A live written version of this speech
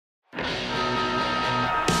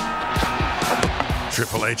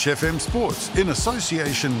Triple H FM Sports, in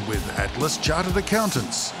association with Atlas Chartered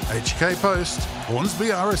Accountants, HK Post, Hornsby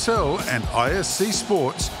RSL and ISC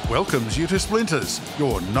Sports, welcomes you to Splinters,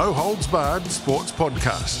 your no-holds-barred sports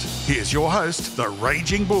podcast. Here's your host, the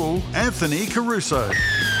Raging Bull, Anthony Caruso.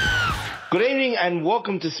 Good evening and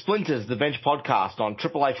welcome to Splinters, the Bench podcast on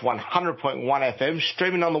Triple H 100.1 FM,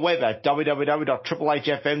 streaming on the web at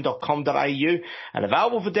www.triplehfm.com.au and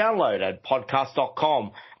available for download at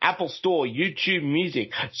podcast.com, Apple Store, YouTube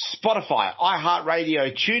Music, Spotify,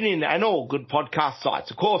 iHeartRadio, TuneIn and all good podcast sites.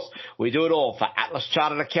 Of course, we do it all for Atlas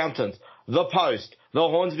Chartered Accountants, The Post, the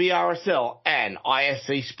Hornsby RSL and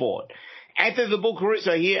ISC Sport. Anthony the Bull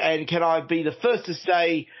Caruso here, and can I be the first to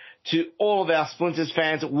say to all of our Splinters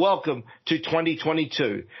fans, welcome to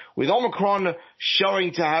 2022. With Omicron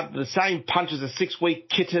showing to have the same punch as a 6-week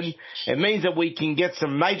kitten, it means that we can get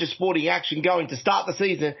some major sporting action going to start the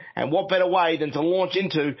season, and what better way than to launch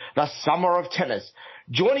into the summer of tennis.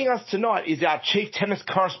 Joining us tonight is our chief tennis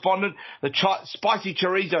correspondent, the spicy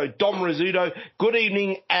chorizo, Dom Rizzuto. Good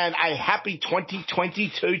evening and a happy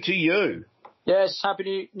 2022 to you. Yes,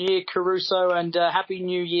 happy New Year, Caruso, and happy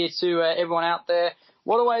New Year to everyone out there.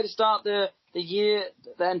 What a way to start the year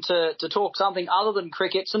than to talk something other than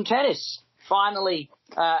cricket, some tennis. Finally,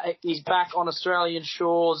 he's back on Australian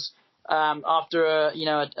shores after a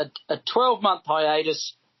 12-month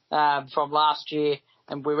hiatus from last year,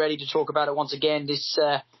 and we're ready to talk about it once again this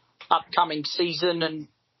upcoming season. And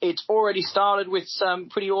it's already started with some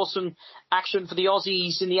pretty awesome action for the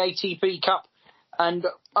Aussies in the ATP Cup. And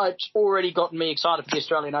it's already gotten me excited for the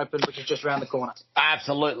Australian Open, which is just around the corner.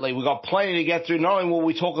 Absolutely. We've got plenty to get through. Not only will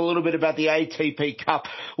we talk a little bit about the ATP Cup,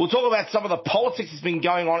 we'll talk about some of the politics that's been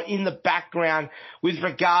going on in the background with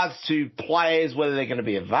regards to players, whether they're going to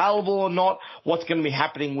be available or not, what's going to be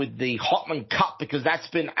happening with the Hopman Cup, because that's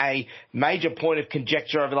been a major point of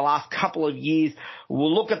conjecture over the last couple of years.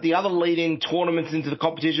 We'll look at the other lead-in tournaments into the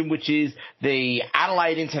competition, which is the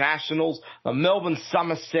Adelaide Internationals, the Melbourne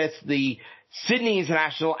Somersets, the Sydney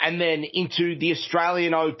International, and then into the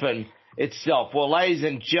Australian Open itself. Well, ladies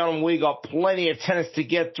and gentlemen, we got plenty of tennis to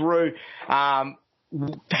get through.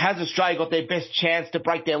 Has Australia got their best chance to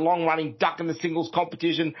break their long-running duck in the singles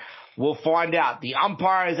competition? We'll find out. The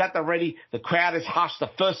umpire is at the ready. The crowd is hushed. The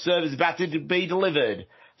first serve is about to be delivered.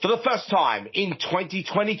 For the first time in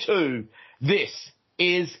 2022, this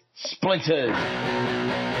is Splinters.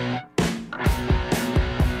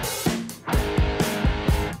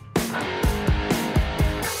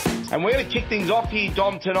 And we're going to kick things off here,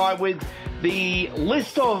 Dom, tonight with the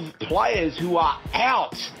list of players who are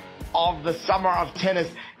out of the summer of tennis.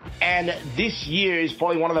 And this year is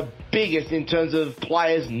probably one of the biggest in terms of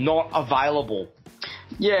players not available.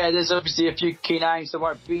 Yeah, there's obviously a few key names that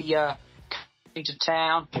won't be coming to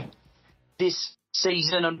town this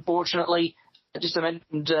season, unfortunately. Just I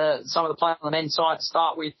mentioned some of the players on the men's side to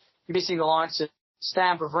start with. You're missing the likes of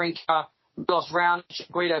Stan Wawrinka, Milos Raonic,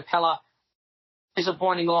 Guido Pella.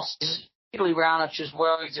 Disappointing losses, particularly Raonic as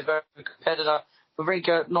well. He's a very good competitor.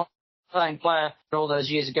 Wawrinka, not the same player all those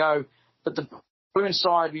years ago. But the women's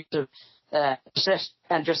side, we have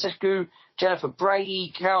Andreescu, Jennifer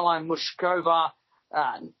Brady, Caroline Mushkova,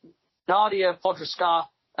 Nadia Podroska,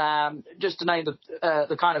 just to name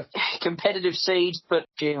the kind of competitive seeds. But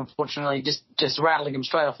gee, unfortunately, just rattling them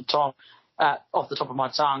straight off the top of my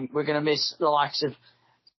tongue. We're going to miss the likes of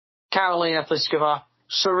Karolina Pliskova,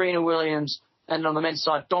 Serena Williams, and on the men's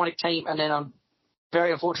side, Dominic Thiem, and then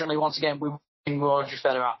very unfortunately, once again, we're missing Roger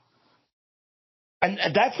Federer. And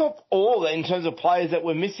that's not all in terms of players that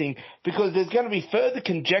we're missing, because there's going to be further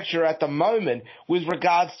conjecture at the moment with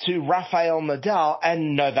regards to Rafael Nadal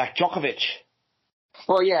and Novak Djokovic.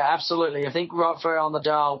 Well, yeah, absolutely. I think Rafael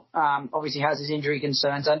Nadal obviously has his injury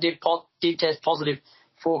concerns and did test positive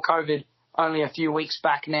for COVID only a few weeks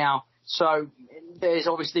back now. So there's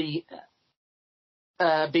obviously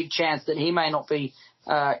a big chance that he may not be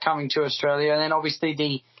coming to Australia. And then obviously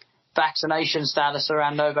the vaccination status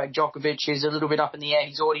around Novak Djokovic is a little bit up in the air.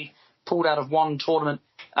 He's already pulled out of one tournament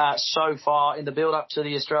so far in the build-up to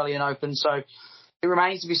the Australian Open. So it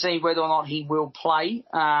remains to be seen whether or not he will play.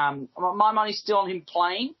 My money's still on him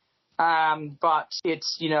playing. But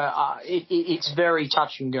it's, it's very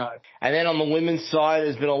touch and go. And then on the women's side,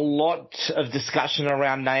 there's been a lot of discussion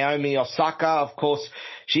around Naomi Osaka. Of course,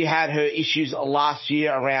 she had her issues last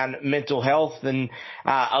year around mental health, and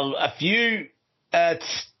a few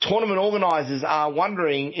tournament organisers are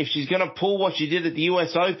wondering if she's going to pull what she did at the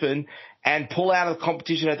US Open and pull out of the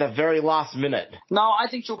competition at the very last minute. No, I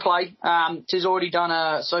think she'll play. She's already done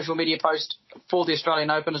a social media post for the Australian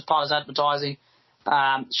Open as part of advertising.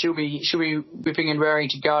 She'll be whipping and raring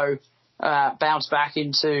to go, bounce back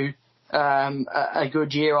into a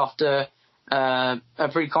good year after a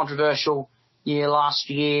pretty controversial year last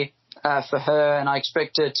year for her, and I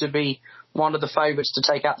expect her to be one of the favourites to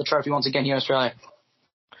take out the trophy once again here in Australia.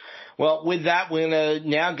 Well, with that, we're going to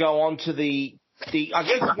now go on to the I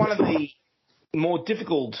guess one of the more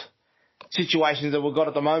difficult situations that we've got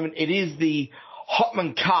at the moment. It is the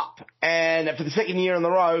Hopman Cup, and for the second year in a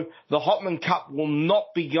row, the Hopman Cup will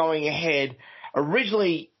not be going ahead.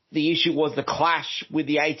 Originally, the issue was the clash with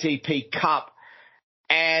the ATP Cup,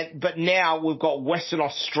 but now we've got Western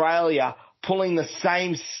Australia pulling the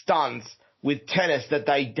same stunts with tennis that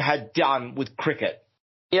they had done with cricket.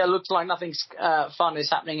 Yeah, it looks like nothing fun is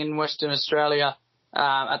happening in Western Australia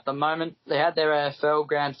at the moment. They had their AFL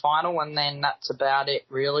Grand Final, and then that's about it,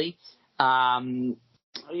 really.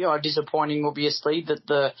 Disappointing, obviously, that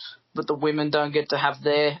the women don't get to have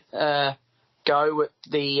their go at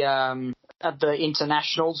the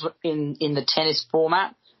internationals in the tennis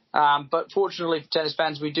format. But fortunately for tennis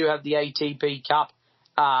fans, we do have the ATP Cup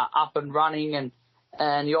up and running, and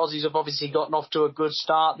the Aussies have obviously gotten off to a good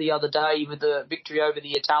start the other day with the victory over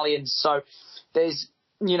the Italians. So there's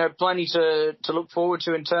plenty to look forward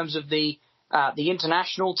to in terms of the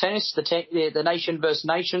international tennis, the nation versus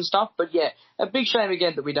nation stuff. But yeah, a big shame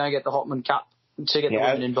again that we don't get the Hopman Cup to get the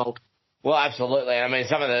women involved. Well, absolutely. I mean,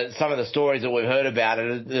 some of the stories that we've heard about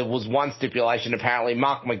it, there was one stipulation. Apparently,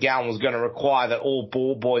 Mark McGowan was going to require that all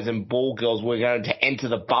ball boys and ball girls were going to enter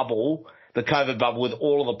the bubble, the COVID bubble, with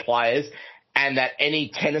all of the players, and that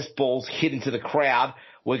any tennis balls hit into the crowd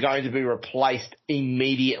were going to be replaced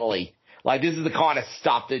immediately. Like, this is the kind of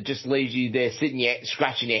stuff that just leaves you there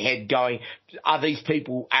scratching your head going, are these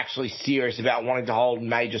people actually serious about wanting to hold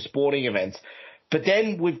major sporting events? But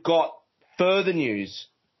then we've got further news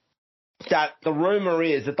that the rumour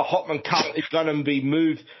is that the Hopman Cup is going to be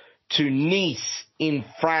moved to Nice in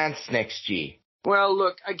France next year. Well,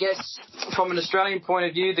 look, I guess from an Australian point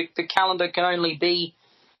of view, the calendar can only be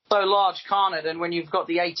so large, can't it? And when you've got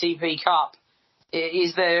the ATP Cup,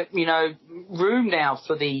 is there, room now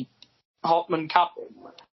for the Hopman Cup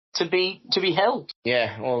to be held?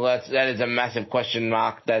 Yeah, well, that is a massive question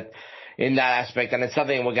mark that in that aspect, and it's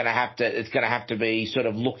something it's going to have to be sort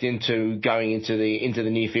of looked into going into the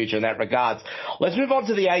near future in that regards. Let's move on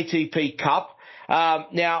to the ATP Cup.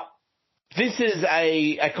 Now, this is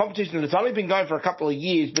a competition that's only been going for a couple of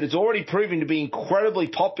years, but it's already proving to be incredibly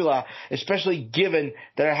popular, especially given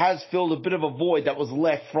that it has filled a bit of a void that was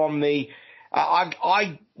left from the,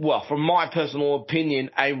 from my personal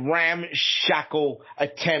opinion, a ramshackle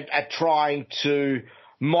attempt at trying to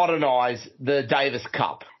modernise the Davis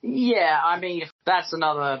Cup. Yeah, I mean, that's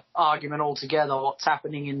another argument altogether, what's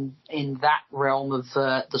happening in that realm of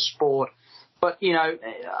the sport. But,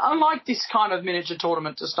 I like this kind of miniature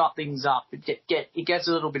tournament to start things up. It gets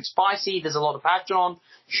a little bit spicy. There's a lot of action on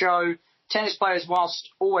show. Tennis players, whilst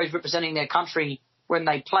always representing their country when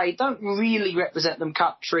they play, don't really represent them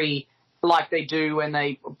country like they do when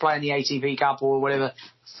they play in the ATP Cup or whatever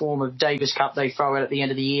form of Davis Cup they throw it at the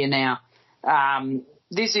end of the year now.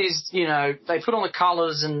 This is, they put on the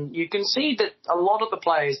colours, and you can see that a lot of the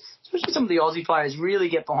players, especially some of the Aussie players, really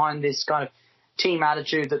get behind this kind of team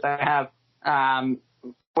attitude that they have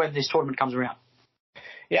when this tournament comes around.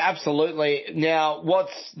 Yeah, absolutely. Now,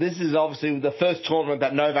 this is obviously the first tournament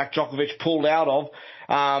that Novak Djokovic pulled out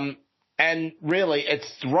of, and really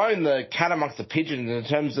it's thrown the cat amongst the pigeons in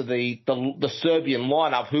terms of the Serbian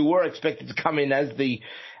lineup, who were expected to come in as the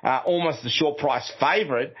almost the short price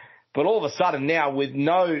favourite. But all of a sudden now, with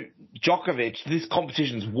no Djokovic, this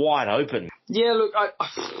competition's wide open. Yeah, look,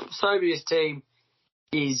 Serbia's team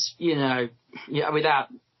is, without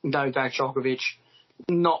Novak Djokovic,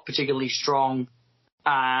 not particularly strong.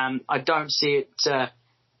 I don't see it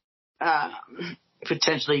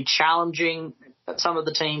potentially challenging some of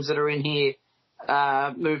the teams that are in here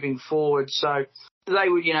moving forward. So they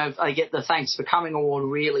would, they get the thanks for coming award,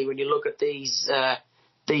 really, when you look at these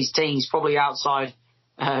teams, probably outside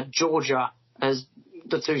Georgia, as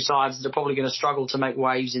the two sides that are probably going to struggle to make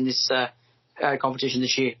waves in this competition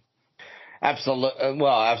this year.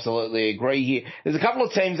 Absolutely agree here. There's a couple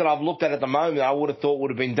of teams that I've looked at the moment I would have thought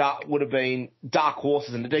would have been dark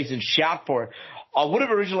horses and a decent shout for it. I would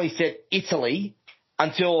have originally said Italy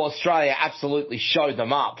until Australia absolutely showed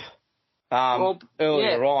them up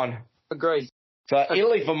earlier on. Agreed. So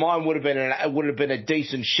Italy for mine would have been a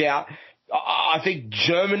decent shout. I think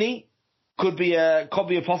Germany could be a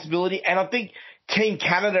possibility, and I think Team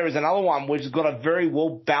Canada is another one which has got a very well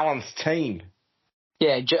balanced team.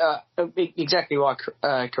 Yeah, exactly right,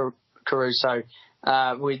 Caruso.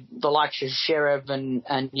 With the likes of Sherev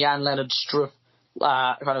and Jan-Lennard Struff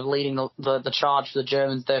kind of leading the charge for the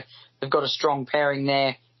Germans. They've got a strong pairing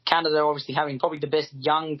there Canada obviously having probably the best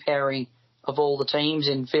young pairing of all the teams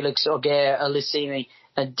in Felix Auger-Aliassime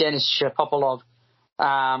and Denis Shapovalov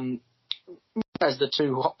as the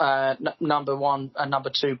two number one and number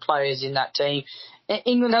two players in that team.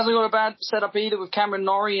 England hasn't got a bad setup either with Cameron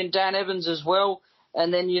Norrie and Dan Evans as well.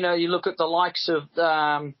 And then, you look at the likes of,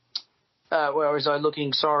 where was I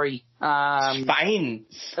looking? Sorry. Spain.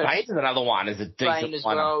 Spain is another one. Is a decent Spain as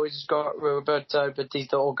well. He's got Roberto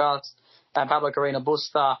Batista Orgaz and Pablo Carreño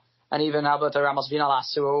Busta and even Alberto Ramos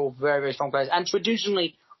Vinalas, who are all very, very strong players. And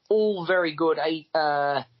traditionally, all very good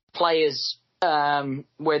players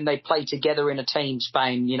when they play together in a team.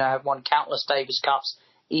 Spain, have won countless Davis Cups.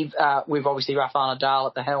 With obviously Rafael Nadal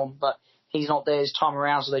at the helm, but he's not there this time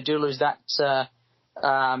around, so they do lose that star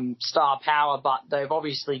power. But they've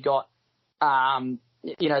obviously got,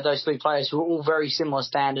 those three players who are all very similar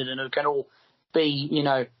standard and who can all be,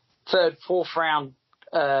 third, fourth round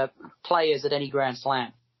players at any Grand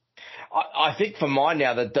Slam. I think for mine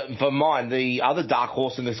now, the other dark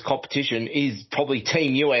horse in this competition is probably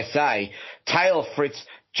Team USA. Taylor Fritz,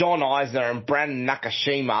 John Isner and Brandon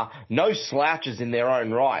Nakashima, no slouches in their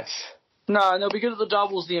own rights. No, and they'll be good at the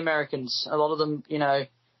doubles, the Americans. A lot of them,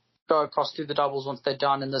 go across through the doubles once they're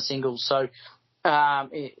done in the singles. So I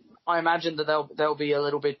imagine that they'll be a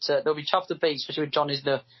little bit, they'll be tough to beat, especially with John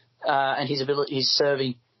Isner and his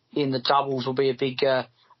serving in the doubles will be a big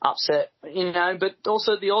upset, But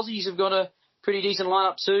also the Aussies have got a pretty decent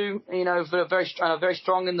lineup too, very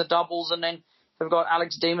strong in the doubles, and then they've got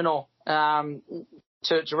Alex de Minaur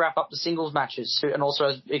to wrap up the singles matches, and also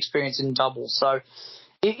has experience in doubles. So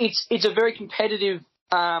it's a very competitive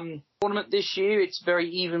tournament this year. It's very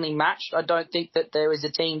evenly matched. I don't think that there is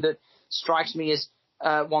a team that strikes me as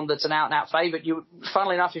one that's an out-and-out favourite.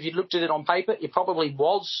 Funnily enough, if you looked at it on paper, it probably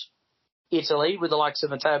was Italy with the likes of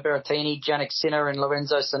Matteo Berrettini, Jannik Sinner and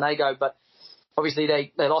Lorenzo Sonego, but obviously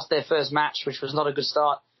they lost their first match, which was not a good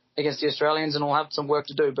start against the Australians, and will have some work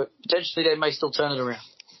to do, but potentially they may still turn it around.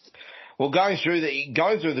 Well, going through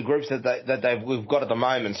the groups that we've got at the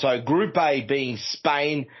moment. So Group A being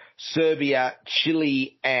Spain, Serbia,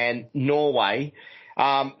 Chile, and Norway.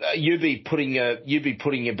 You'd be putting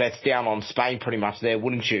your bets down on Spain pretty much there,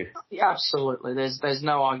 wouldn't you? Yeah, absolutely. There's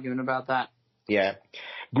no argument about that. Yeah.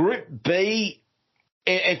 Group B,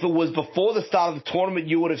 if it was before the start of the tournament,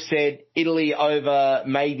 you would have said Italy over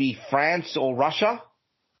maybe France or Russia.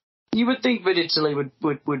 You would think that Italy would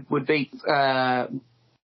beat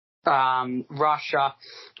Russia,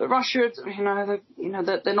 but Russia,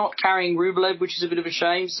 they're not carrying Rublev, which is a bit of a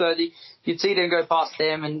shame. So you'd see them go past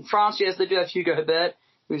them. And France, yes, they do have Hugo Herbert,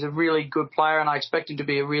 who's a really good player, and I expect him to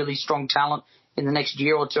be a really strong talent in the next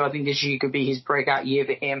year or two. I think this year could be his breakout year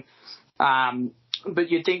for him.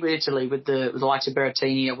 But you'd think with Italy, with the likes of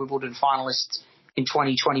Berrettini, a Wimbledon finalists in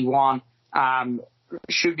 2021,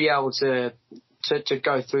 should be able to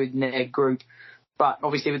go through their group. But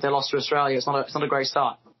obviously with their loss to Australia, it's not a great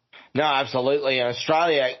start. No, absolutely. And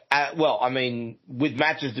Australia, with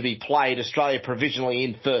matches to be played, Australia provisionally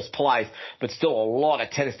in first place, but still a lot of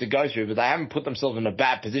tennis to go through, but they haven't put themselves in a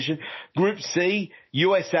bad position. Group C,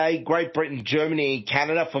 USA, Great Britain, Germany, and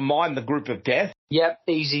Canada. For mine, the group of death. Yep,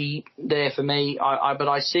 easy there for me. But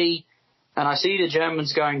I see the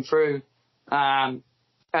Germans going through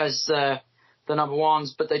as the number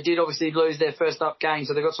ones, but they did obviously lose their first up game,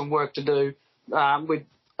 so they've got some work to do with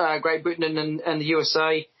Great Britain and the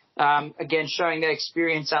USA. Again, showing their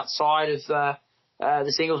experience outside of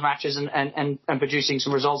the singles matches and producing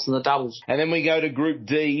some results in the doubles. And then we go to Group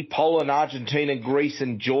D, Poland, Argentina, Greece,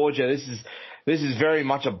 and Georgia. This is very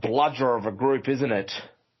much a bludger of a group, isn't it?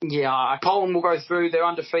 Yeah, Poland will go through. They're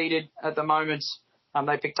undefeated at the moment.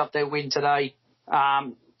 They picked up their win today.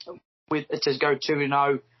 It says go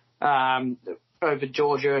 2-0 over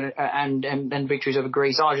Georgia and victories over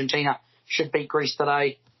Greece. Argentina should beat Greece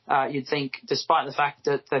today. You'd think, despite the fact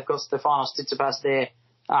that they've got Stefanos Tsitsipas there,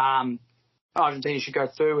 Argentina should go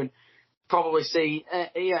through and probably see,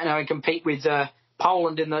 and compete with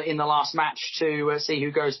Poland in the last match to see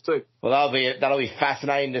who goes through. Well, that'll be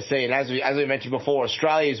fascinating to see. And as we mentioned before,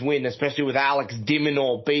 Australia's win, especially with Alex de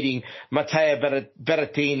Minaur beating Matteo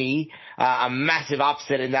Berrettini, a massive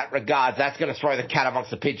upset in that regard. That's going to throw the cat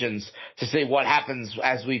amongst the pigeons to see what happens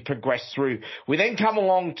as we progress through. We then come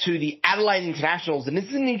along to the Adelaide Internationals, and this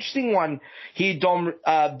is an interesting one here, Dom,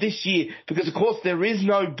 this year, because of course there is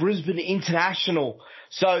no Brisbane International.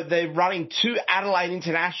 So they're running two Adelaide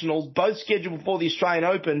Internationals, both scheduled before the Australian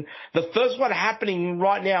Open. The first one happening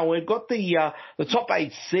right now, we've got the top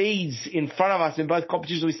 8 seeds in front of us in both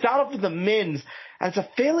competitions. We start off with the men's, and it's a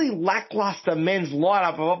fairly lackluster men's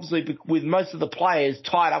lineup, obviously with most of the players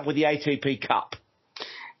tied up with the ATP Cup.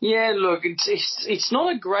 Yeah, look, it's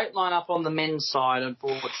not a great lineup on the men's side,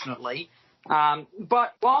 unfortunately.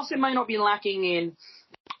 But whilst it may not be lacking in,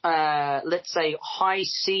 let's say,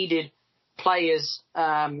 high-seeded players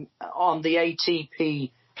on the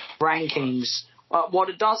ATP rankings, what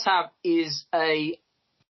it does have is a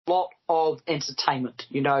lot of entertainment.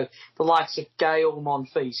 You know, the likes of Gael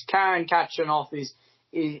Monfils, Karen Khachanov is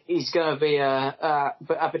going to be a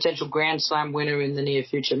potential Grand Slam winner in the near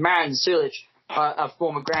future. Marin Cilic, a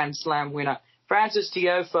former Grand Slam winner. Frances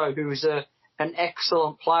Tiafoe, who is an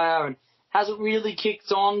excellent player and hasn't really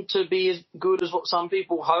kicked on to be as good as what some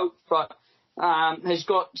people hope, but has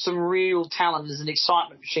got some real talent as an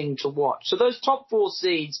excitement machine to watch. So those top 4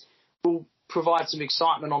 seeds will provide some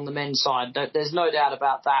excitement on the men's side. There's no doubt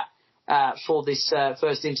about that for this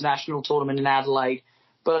first international tournament in Adelaide.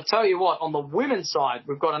 But I tell you what, on the women's side,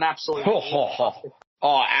 we've got an absolute...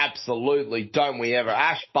 Oh, absolutely. Don't we ever.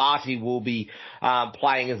 Ash Barty will be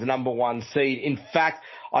playing as the number 1 seed. In fact,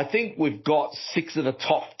 I think we've got 6 of the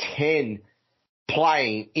top 10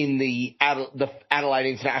 playing in the Adelaide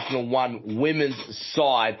International 1 women's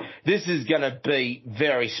side. This is going to be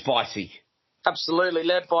very spicy. Absolutely.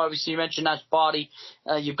 Led by, obviously, you mentioned Ash Barty.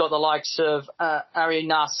 You've got the likes of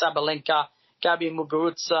Aryna Sabalenka, Gabi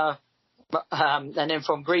Muguruza, and then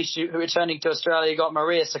from Greece, returning to Australia, you've got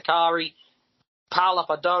Maria Sakkari, Paula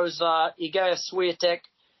Badoza, Iga Swiatek,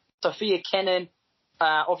 Sophia Kenin,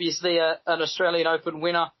 obviously an Australian Open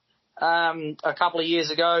winner a couple of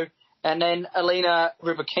years ago, and then Elena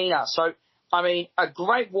Rybakina. So, I mean, a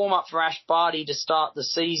great warm-up for Ash Barty to start the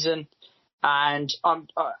season, and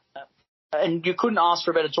you couldn't ask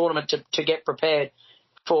for a better tournament to get prepared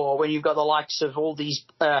for when you've got the likes of all these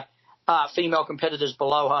female competitors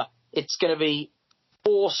below her. It's going to be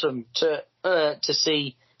awesome to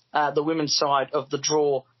see the women's side of the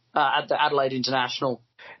draw at the Adelaide International.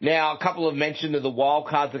 Now, a couple of mention of the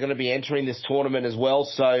wildcards are going to be entering this tournament as well.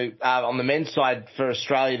 So on the men's side for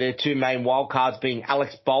Australia, their 2 main wildcards being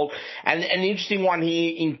Alex Bolt and an interesting one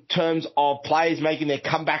here in terms of players making their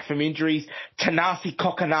comeback from injuries, Thanasi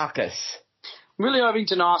Kokkinakis. I'm really hoping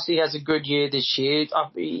Thanasi has a good year this year.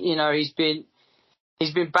 You know, he's been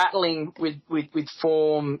battling with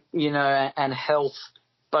form, you know, and health,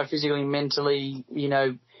 both physically and mentally, you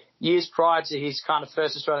know, years prior to his kind of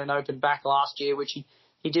first Australian Open back last year, which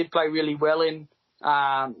he did play really well in,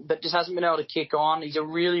 but just hasn't been able to kick on. He's a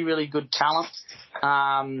really, really good talent,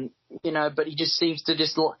 you know, but he just seems to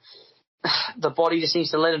the body just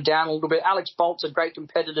seems to let him down a little bit. Alex Bolt's a great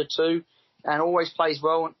competitor too and always plays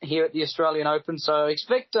well here at the Australian Open. So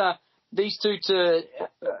expect these two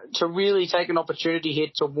to really take an opportunity here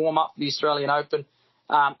to warm up the Australian Open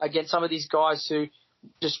against some of these guys who,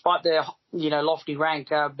 despite their, you know, lofty rank,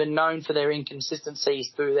 have been known for their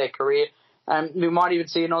inconsistencies through their career. We might even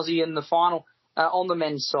see an Aussie in the final on the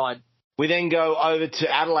men's side. We then go over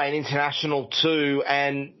to Adelaide International 2,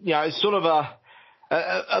 and you know, it's sort of a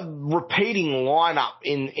repeating lineup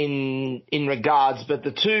in regards, but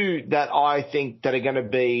the 2 that I think that are going to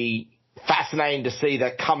be fascinating to see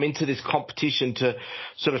that come into this competition to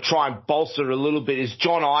sort of try and bolster a little bit is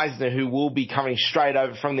John Isner, who will be coming straight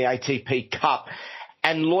over from the ATP Cup,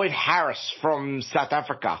 and Lloyd Harris from South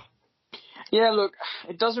Africa. Yeah, look,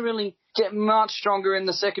 it doesn't really get much stronger in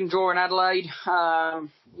the second draw in Adelaide.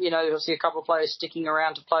 You know, you'll see a couple of players sticking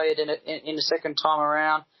around to play it in the second time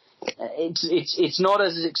around. It's not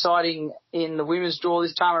as exciting in the women's draw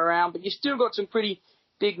this time around, but you've still got some pretty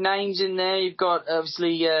big names in there. You've got,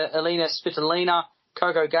 obviously, Elina Svitolina,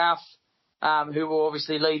 Coco Gauff, who will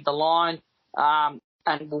obviously lead the line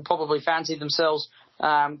and will probably fancy themselves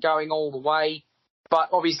going all the way. But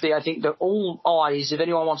obviously, I think that all eyes, if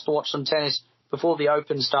anyone wants to watch some tennis before the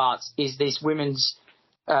Open starts, is this women's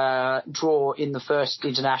draw in the first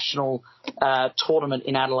international tournament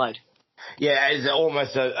in Adelaide. Yeah, it's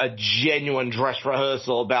almost a genuine dress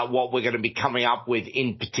rehearsal about what we're going to be coming up with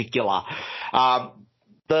in particular.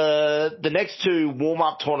 The next 2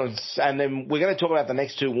 warm-up tournaments, and then we're going to talk about the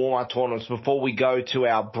next 2 warm-up tournaments before we go to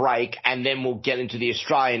our break, and then we'll get into the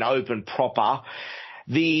Australian Open proper.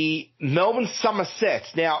 The Melbourne Somerset.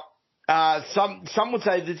 Now, some would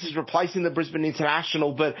say this is replacing the Brisbane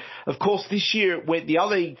International, but of course this year, the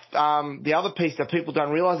other piece that people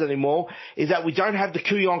don't realise anymore is that we don't have the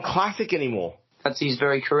Kooyong Classic anymore. He's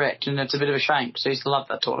very correct, and it's a bit of a shame because I used to love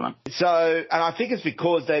that tournament. So, and I think it's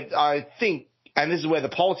because and this is where the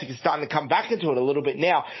politics is starting to come back into it a little bit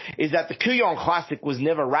now, is that the Kooyong Classic was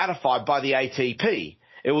never ratified by the ATP.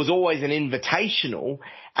 It was always an invitational,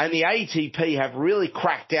 and the ATP have really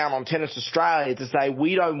cracked down on Tennis Australia to say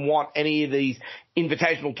we don't want any of these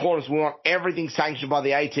invitational tournaments. We want everything sanctioned by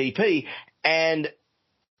the ATP. And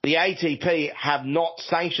the ATP have not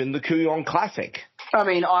sanctioned the Kooyong Classic. I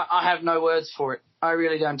mean, I have no words for it. I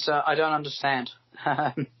really don't. I don't understand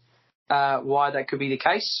why that could be the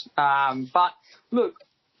case. But look,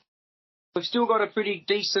 we've still got a pretty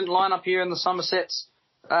decent lineup here in the Somersets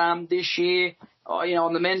this year.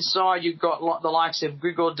 On the men's side, you've got the likes of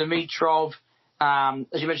Grigor Dimitrov.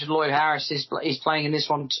 As you mentioned, Lloyd Harris is playing in this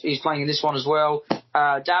one. He's playing in this one as well.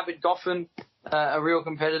 David Goffin, a real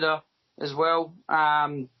competitor as well.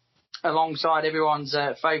 Alongside everyone's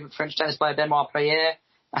favourite French tennis player, Benoit Paire,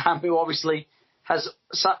 who obviously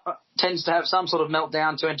tends to have some sort of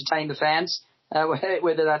meltdown to entertain the fans.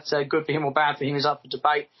 Whether that's good for him or bad for him is up for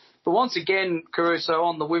debate. But once again, Caruso,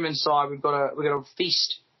 on the women's side, we've got a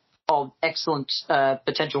feast of excellent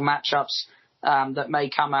potential matchups that may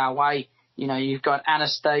come our way. You've got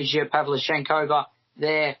Anastasia Pavlyuchenkova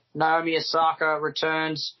there. Naomi Osaka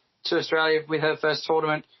returns to Australia with her first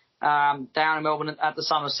tournament down in Melbourne at the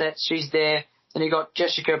Somersets. She's there. Then you've got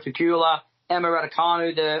Jessica Pegula, Emma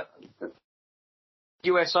Raducanu, the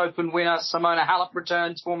US Open winner. Simona Halep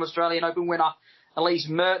returns, former Australian Open winner. Elise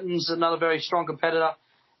Mertens, another very strong competitor.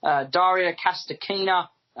 Daria Kasatkina.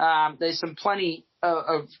 There's some plenty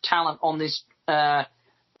of talent on this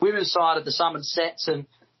women's side of the Somersets, and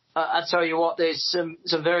I tell you what, there's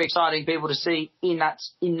some very exciting people to see in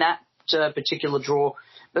that particular draw.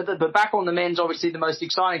 But back on the men's, obviously the most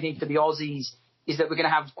exciting thing for the Aussies is that we're going to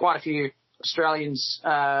have quite a few Australians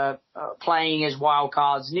playing as wild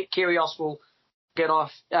cards. Nick Kyrgios will get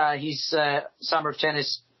off his summer of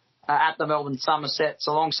tennis at the Melbourne Somersets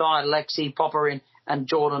alongside Alexei Popyrin and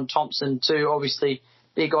Jordan Thompson, two obviously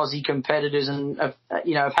big Aussie competitors, and have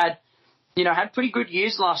had pretty good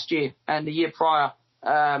years last year and the year prior,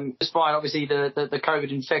 despite obviously the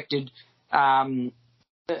COVID infected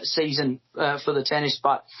season for the tennis.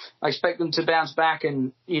 But I expect them to bounce back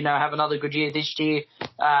and have another good year this year,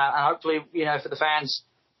 and hopefully for the fans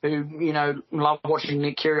who love watching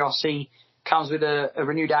Nick Kyrgios, he comes with a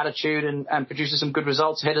renewed attitude and produces some good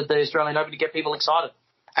results ahead of the Australian Open to get people excited.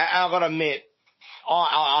 I've got to admit,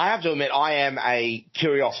 I have to admit, I am a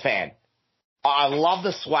Kyrgios fan. I love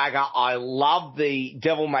the swagger. I love the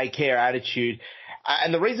devil may care attitude.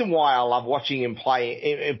 And the reason why I love watching him play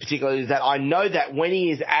in particular is that I know that when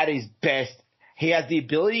he is at his best, he has the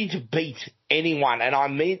ability to beat anyone. And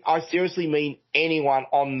I seriously mean anyone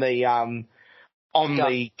on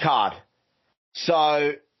the card.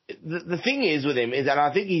 So the thing is with him is, and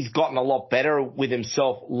I think he's gotten a lot better with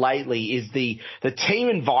himself lately, is the team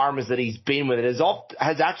environments that he's been with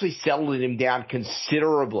has actually settled him down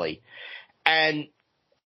considerably. And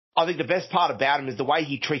I think the best part about him is the way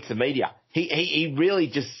he treats the media. He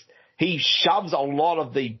really he shoves a lot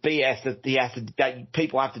of the BS that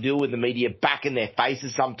people have to deal with the media back in their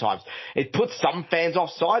faces sometimes. It puts some fans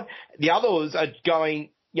offside. The others are going,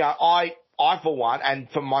 I for one, and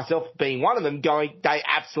for myself being one of them, going, they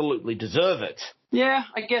absolutely deserve it. Yeah,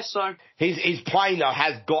 I guess so. His playing, though,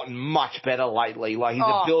 has gotten much better lately. Like, his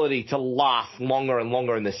ability to last longer and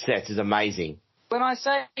longer in the sets is amazing. When I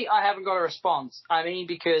say I haven't got a response, I mean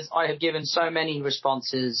because I have given so many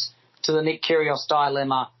responses to the Nick Kyrgios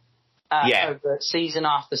dilemma over season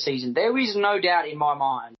after season. There is no doubt in my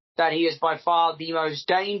mind that he is by far the most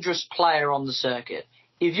dangerous player on the circuit.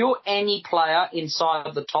 If you're any player inside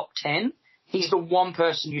of the top 10, he's the one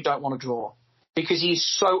person you don't want to draw because he's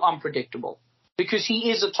so unpredictable. Because he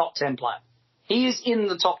is a top 10 player. He is in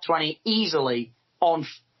the top 20 easily on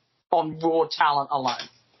raw talent alone.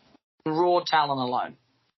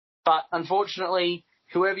 But unfortunately,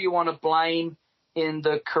 whoever you want to blame in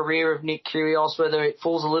the career of Nick Kyrgios, whether it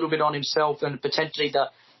falls a little bit on himself and potentially the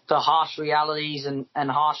harsh realities and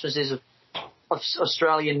harshnesses of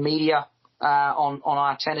Australian media on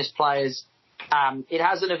our tennis players, it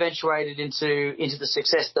hasn't eventuated into the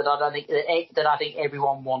success that I think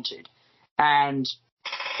everyone wanted. And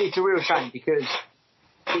it's a real shame because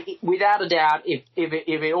without a doubt, if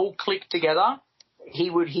it all clicked together,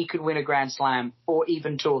 he could win a Grand Slam or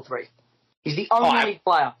even 2 or 3. He's the only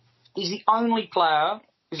player. He's the only player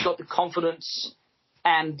who's got the confidence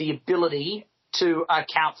and the ability to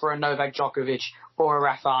account for a Novak Djokovic or a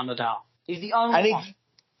Rafael Nadal. He's the only one.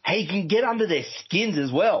 He can get under their skins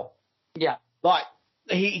as well. Yeah. Like,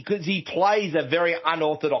 because he plays a very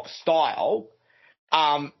unorthodox style,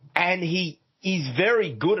 and he is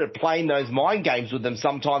very good at playing those mind games with them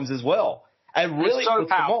sometimes as well. And really puts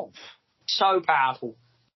them off. So powerful.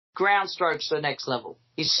 Ground strokes are next level.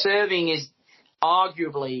 His serving is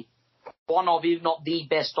arguably one of, if not the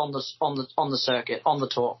best on the circuit, on the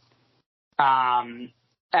tour.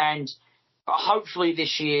 And hopefully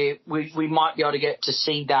this year we might be able to get to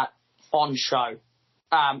see that on show.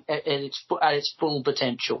 at its full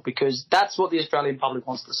potential, because that's what the Australian public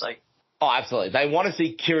wants to see. Oh, absolutely. They want to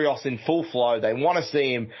see Kyrgios in full flow. They want to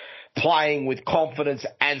see him playing with confidence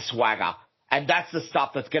and swagger. And that's the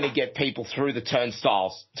stuff that's going to get people through the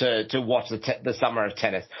turnstiles to watch the summer of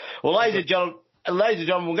tennis. Well, ladies and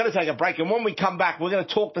gentlemen, we're going to take a break. And when we come back, we're going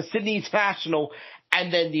to talk the Sydney International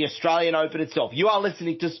and then the Australian Open itself. You are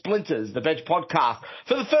listening to Splinters, the Bench podcast,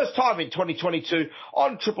 for the first time in 2022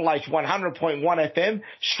 on Triple H 100.1 FM,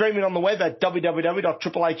 streaming on the web at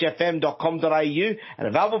www.triplehfm.com.au and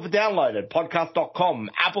available for download at podcast.com,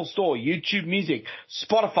 Apple Store, YouTube Music,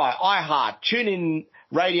 Spotify, iHeart, TuneIn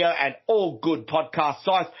Radio, and all good podcast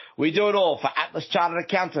sites. We do it all for Atlas Chartered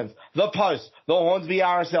Accountants, The Post, the Hornsby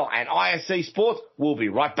RSL, and ISC Sports. We'll be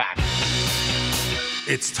right back.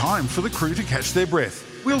 It's time for the crew to catch their breath.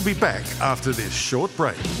 We'll be back after this short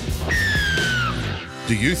break.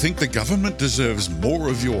 Do you think the government deserves more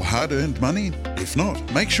of your hard-earned money? If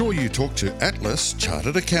not, make sure you talk to Atlas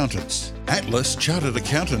Chartered Accountants. Atlas Chartered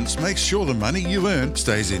Accountants makes sure the money you earn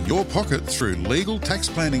stays in your pocket through legal tax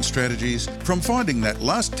planning strategies, from finding that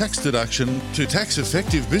last tax deduction to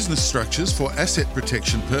tax-effective business structures for asset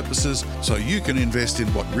protection purposes, so you can invest in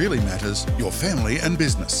what really matters, your family and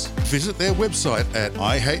business. Visit their website at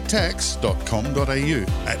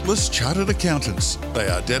ihatetax.com.au. Atlas Chartered Accountants. They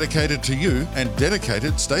are dedicated to you and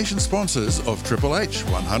dedicated station sponsors of Triple H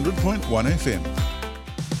 100.1 FM.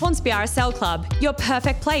 Hornsby RSL Club, your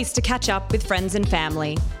perfect place to catch up with friends and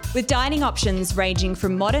family. With dining options ranging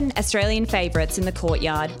from modern Australian favourites in the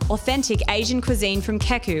courtyard, authentic Asian cuisine from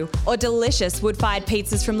Keku, or delicious wood-fired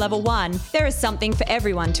pizzas from Level 1, there is something for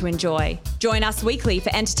everyone to enjoy. Join us weekly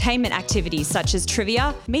for entertainment activities such as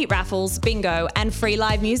trivia, meat raffles, bingo, and free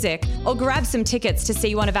live music, or grab some tickets to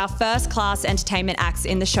see one of our first-class entertainment acts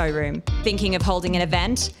in the showroom. Thinking of holding an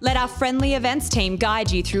event? Let our friendly events team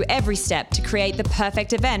guide you through every step to create the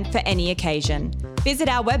perfect event for any occasion. Visit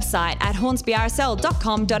our website at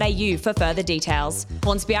hornsbyrsl.com.au for further details.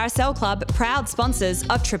 Hornsby RSL Club, proud sponsors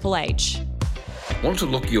of Triple H. Want to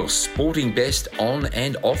look your sporting best on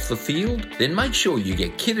and off the field? Then make sure you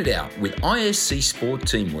get kitted out with ISC Sport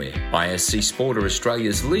Teamwear. ISC Sport are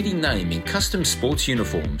Australia's leading name in custom sports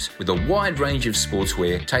uniforms, with a wide range of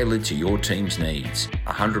sportswear tailored to your team's needs.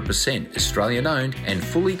 100% Australian owned and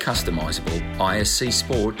fully customisable, ISC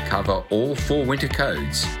Sport cover all 4 winter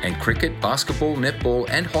codes and cricket, basketball, netball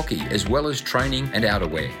and hockey, as well as training and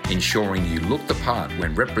outerwear, ensuring you look the part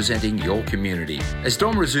when representing your community. As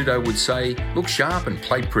Dom Rizzuto would say, look sharp and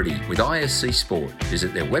play pretty with ISC Sport.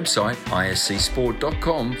 Visit their website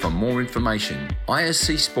iscsport.com for more information.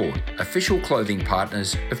 ISC Sport, official clothing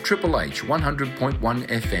partners of Triple H 100.1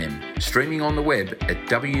 FM, streaming on the web at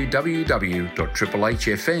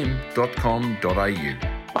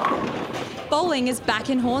www.triplehfm.com.au. Bowling is back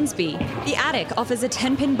in Hornsby. The Attic offers a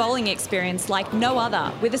 10-pin bowling experience like no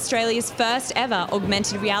other, with Australia's first ever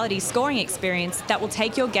augmented reality scoring experience that will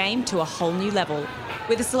take your game to a whole new level.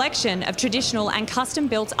 With a selection of traditional and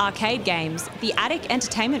custom-built arcade games, the Attic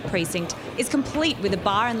Entertainment Precinct is complete with a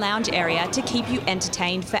bar and lounge area to keep you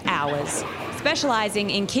entertained for hours. Specialising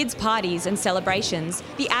in kids' parties and celebrations,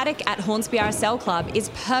 the Attic at Hornsby RSL Club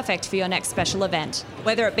is perfect for your next special event.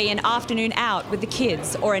 Whether it be an afternoon out with the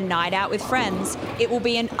kids or a night out with friends, it will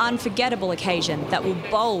be an unforgettable occasion that will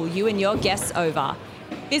bowl you and your guests over.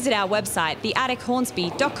 Visit our website,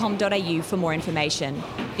 theattichornsby.com.au for more information.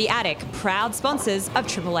 The Attic, proud sponsors of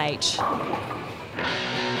Triple H.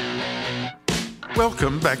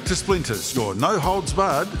 Welcome back to Splinters, your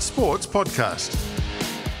no-holds-barred sports podcast.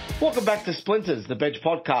 Welcome back to Splinters, the Bench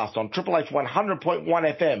podcast on Triple H 100.1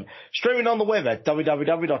 FM, streaming on the web at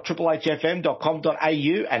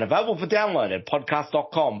www.triplehfm.com.au and available for download at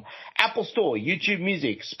podcast.com, Apple Store, YouTube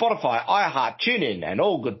Music, Spotify, iHeart, TuneIn, and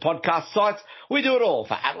all good podcast sites. We do it all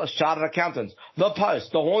for Atlas Chartered Accountants, The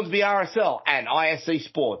Post, the Hornsby RSL, and ISC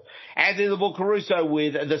Sport. Anthony the Bull Caruso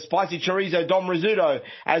with the Spicy Chorizo Dom Rizzuto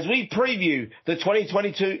as we preview the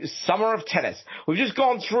 2022 Summer of Tennis. We've just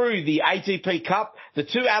gone through the ATP Cup, the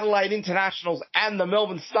 2 Adelaide Internationals, and the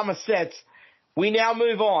Melbourne Summer Sets. We now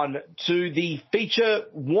move on to the feature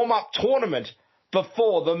warm-up tournament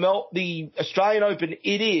before the Australian Open.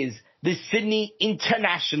 It is the Sydney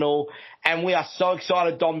International, and we are so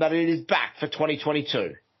excited, Dom, that it is back for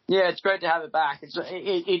 2022. Yeah, it's great to have it back. It's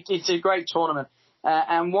a great tournament,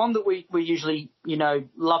 and one that we usually,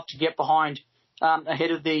 love to get behind ahead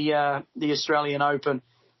of the Australian Open.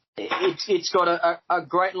 It's got a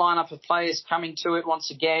great lineup of players coming to it once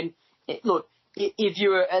again. Look, if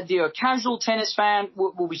you're a casual tennis fan,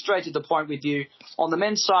 we'll be straight to the point with you. On the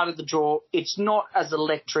men's side of the draw, it's not as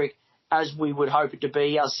electric as we would hope it to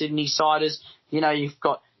be. Our Sydney siders, you've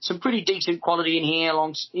got some pretty decent quality in here,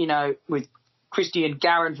 along, with Christian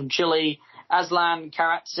Garin from Chile, Aslan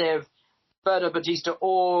Karatsev, Berta Batista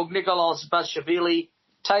Org, Nicolas Bashvili,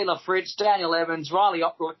 Taylor Fritz, Daniel Evans, Riley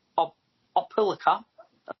Oplica,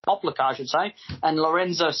 I should say, and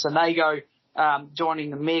Lorenzo Sonego joining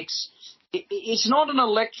the mix. It's not an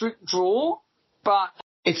electric draw, but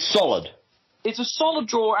it's solid. It's a solid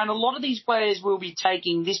draw, and a lot of these players will be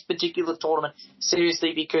taking this particular tournament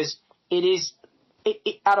seriously because it is,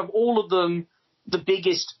 out of all of them, the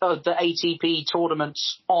biggest of the ATP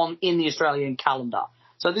tournaments in the Australian calendar.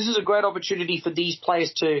 So this is a great opportunity for these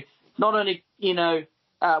players to not only,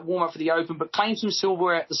 warm up for the Open, but claim some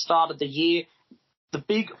silverware at the start of the year. The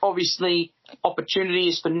big, obviously, opportunity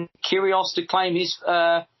is for Nick Kyrgios to claim his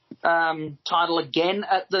title again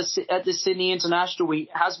at the Sydney International. He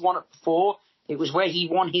has won it before. It was where he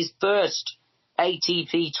won his first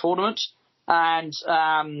ATP tournament, and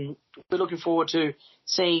we're looking forward to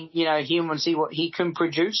seeing him and see what he can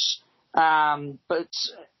produce. But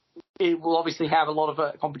it will obviously have a lot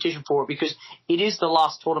of competition for it because it is the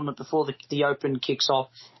last tournament before the Open kicks off.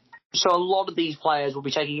 So a lot of these players will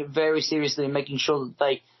be taking it very seriously and making sure that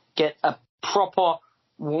they get a proper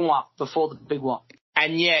warm-up before the big one.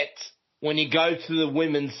 And yet, when you go to the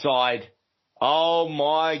women's side, oh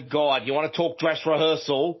my God, you want to talk dress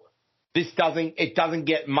rehearsal? It doesn't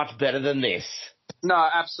get much better than this. No,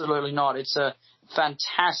 absolutely not. It's a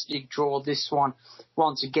fantastic draw, this one.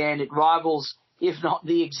 Once again, it rivals, if not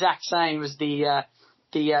the exact same as the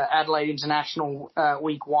Adelaide International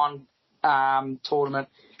Week 1 tournament.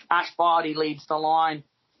 Ash Barty leads the line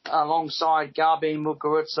alongside Garbine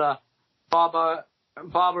Muguruza, Barbara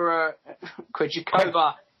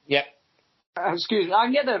Krejcikova. Yep. Excuse me, I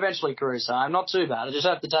can get there eventually, Caruso. I'm not too bad. I just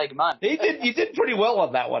have to take a moment. You did pretty well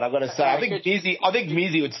on that one, I've got to say. I think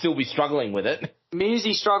Muzi would still be struggling with it.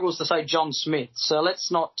 Muzi struggles to say John Smith, so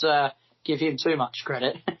let's not give him too much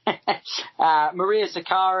credit. Maria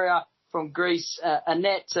Zakaria from Greece,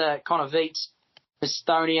 Annette Konovic,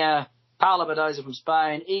 Estonia, Paula Badoza from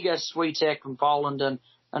Spain, Iga Swiatek from Poland, and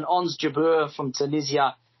Ons Jabeur from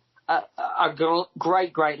Tunisia. A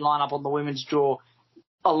great lineup on the women's draw.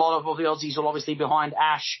 A lot of the Aussies will obviously behind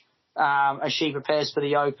Ash as she prepares for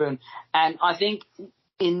the Open. And I think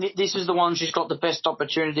this is the one she's got the best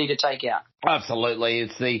opportunity to take out. Absolutely.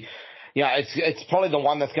 It's probably the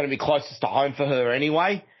one that's going to be closest to home for her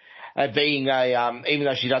anyway. Being even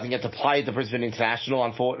though she doesn't get to play at the Brisbane International,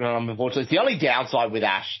 unfortunately, it's the only downside with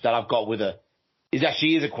Ash that I've got with her is that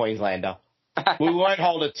she is a Queenslander. We won't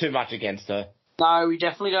hold it too much against her. No, we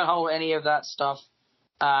definitely don't hold any of that stuff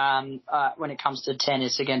when it comes to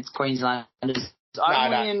tennis against Queenslanders.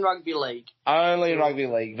 Only in rugby league. Only in rugby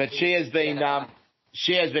league, but she has been an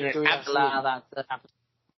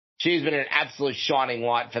absolute shining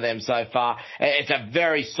light for them so far. It's a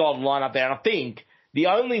very solid lineup there, and I think the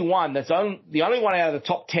only one out of the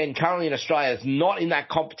top 10 currently in Australia that's not in that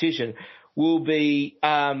competition will be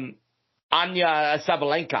Anya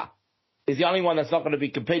Sabalenka. Is the only one that's not going to be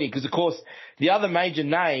competing because, of course, the other major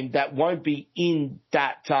name that won't be in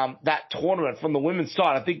that tournament from the women's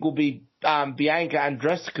side, I think, will be Bianca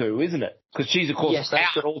Andreescu, isn't it? Because she's, of course,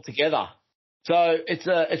 out altogether. So it's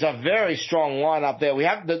a very strong lineup there. We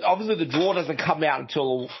have obviously the draw doesn't come out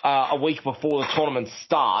until a week before the tournament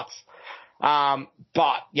starts.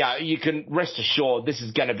 But yeah, you can rest assured this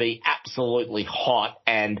is going to be absolutely hot,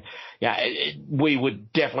 and we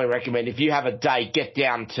would definitely recommend if you have a day, get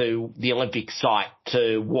down to the Olympic site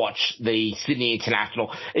to watch the Sydney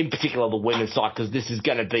International, in particular the women's side, because this is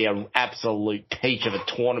going to be an absolute peach of a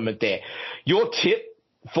tournament there. Your tip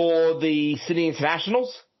for the Sydney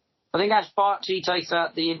Internationals? I think Ash Barty takes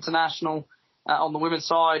out the International on the women's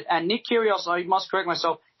side, and Nick Kyrgios, I must correct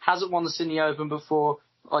myself, hasn't won the Sydney Open before.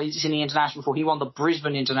 Or Sydney International before. He won the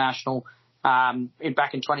Brisbane International back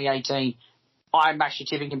in 2018. I'm actually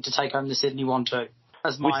tipping him to take home the Sydney one too.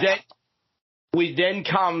 We then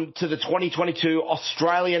come to the 2022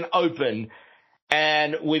 Australian Open,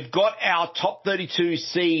 and we've got our top 32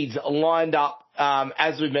 seeds lined up.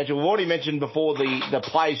 As we've mentioned, we've already mentioned before the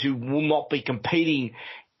players who will not be competing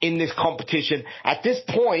in this competition. At this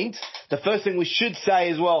point, the first thing we should say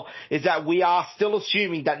as well is that we are still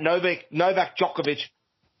assuming that Novak Djokovic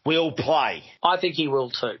will play. I think he will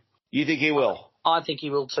too. You think he will? I think he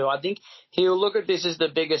will too. I think he'll look at this as the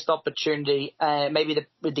biggest opportunity, maybe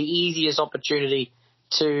the easiest opportunity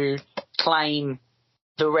to claim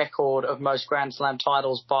the record of most Grand Slam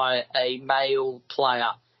titles by a male player,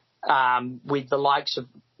 with the likes of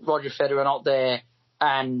Roger Federer not there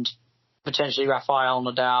and potentially Rafael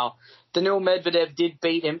Nadal. Daniil Medvedev did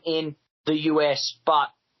beat him in the US, but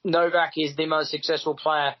Novak is the most successful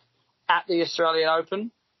player at the Australian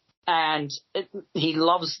Open. and he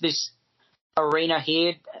loves this arena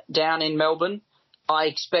here down in Melbourne. I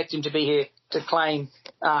expect him to be here to claim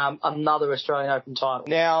another Australian Open title.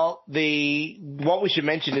 Now, what we should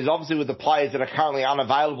mention is obviously with the players that are currently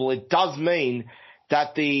unavailable, it does mean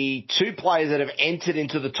that the two players that have entered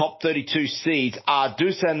into the top 32 seeds are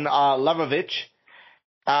Dusan Lajovic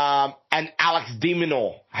and Alex de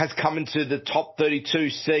Minaur has come into the top 32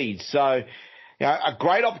 seeds. So, a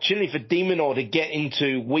great opportunity for de Minaur to get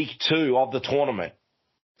into week 2 of the tournament.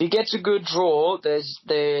 If he gets a good draw,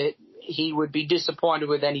 he would be disappointed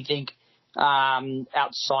with anything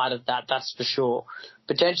outside of that, that's for sure.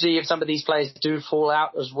 Potentially, if some of these players do fall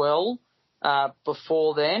out as well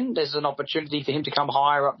before then, there's an opportunity for him to come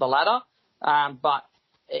higher up the ladder. But,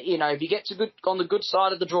 if he gets on the good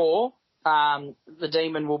side of the draw, the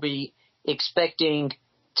Demon will be expecting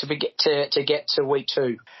to get to week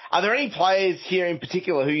 2. Are there any players here in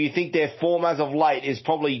particular who you think their form as of late is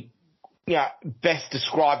probably best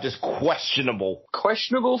described as questionable?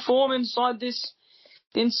 Questionable form inside this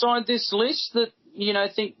list that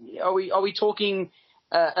think are we talking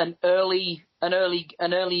an early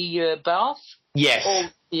Bath?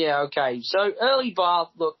 Yes. Okay. So early Bath.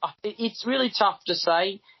 Look, it's really tough to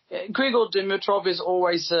say. Grigor Dimitrov is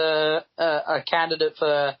always a candidate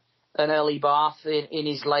for an early Bath in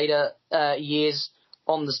his later years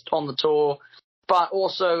on the tour, but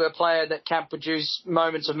also a player that can produce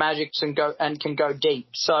moments of magic and can go deep.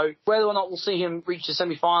 So whether or not we'll see him reach the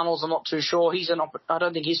semi-finals, I'm not too sure. I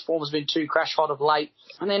don't think his form has been too crash hot of late.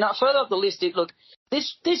 And then further up the list,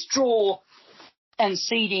 this draw and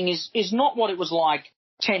seeding is not what it was like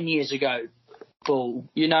 10 years ago, Paul.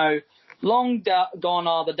 Long gone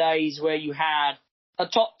are the days where you had a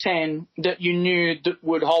top 10 that you knew that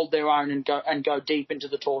would hold their own and go deep into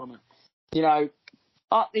the tournament.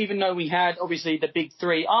 Even though we had obviously the big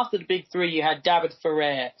 3, after the big 3 you had David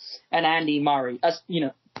Ferrer and Andy Murray.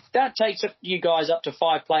 That takes you guys up to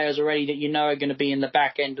 5 players already that are going to be in the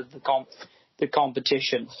back end of the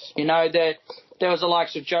competition. There was the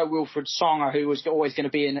likes of Joe-Wilfried Tsonga, who was always going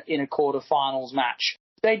to be in a quarterfinals match.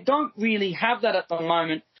 They don't really have that at the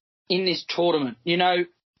moment in this tournament.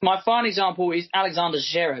 My fine example is Alexander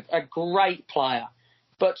Zverev, a great player,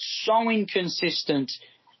 but so inconsistent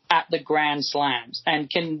at the Grand Slams and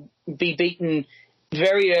can be beaten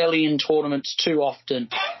very early in tournaments too often.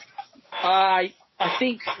 I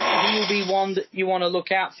think he will be one that you want to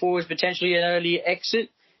look out for as potentially an early exit.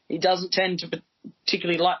 He doesn't tend to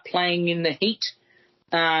particularly like playing in the heat.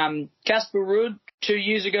 Casper Ruud, 2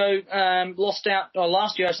 years ago, lost out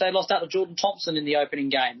to Jordan Thompson in the opening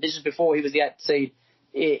game. This is before he was the 8th seed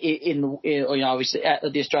obviously at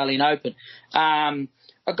the Australian Open.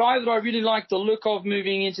 A guy that I really like the look of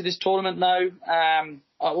moving into this tournament, though.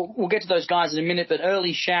 We'll get to those guys in a minute, but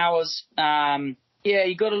early showers. You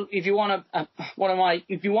got to. If you want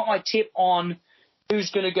my tip on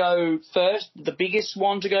who's going to go first, the biggest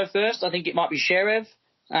one to go first, I think it might be Zverev.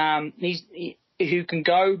 Who can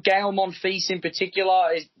go. Gael Monfils in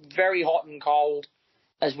particular is very hot and cold,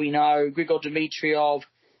 as we know. Grigor Dimitrov,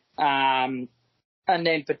 and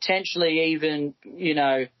then potentially even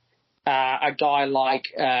a guy like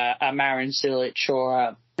a Marin Cilic or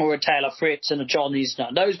a Taylor Fritz and a John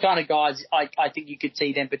Isner. Those kind of guys, I think you could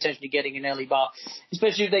see them potentially getting an early bar,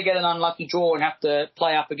 especially if they get an unlucky draw and have to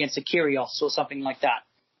play up against a Kyrgios or something like that.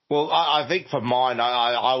 Well, I think for mine,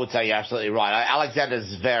 I would say you're absolutely right. Alexander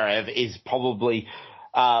Zverev is probably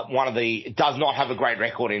does not have a great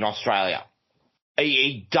record in Australia.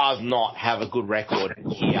 He does not have a good record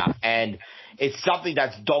here, and it's something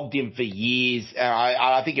that's dogged him for years.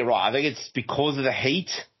 I think you're right. I think it's because of the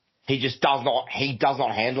heat. He does not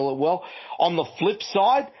handle it well. On the flip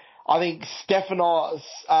side, I think Stefanos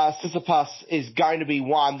Tsitsipas is going to be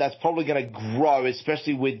one that's probably going to grow,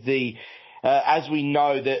 especially with the as we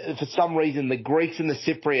know, that for some reason the Greeks and the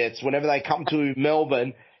Cypriots, whenever they come to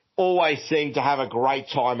Melbourne, always seem to have a great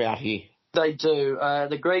time out here. They do.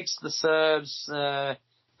 The Greeks, the Serbs,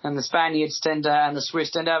 and the Spaniards and the Swiss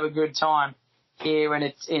tend to have a good time here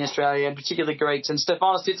in Australia, and particularly the Greeks. And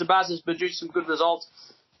Stefanos Tsitsipas has produced some good results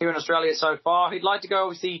here in Australia so far. He'd like to go,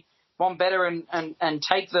 obviously, one better and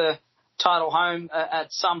take the title home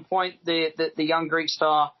at some point. The young Greek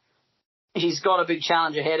star. He's got a big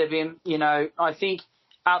challenge ahead of him. I think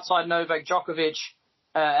outside Novak Djokovic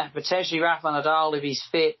and potentially Rafa Nadal, if he's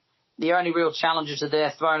fit, the only real challenger to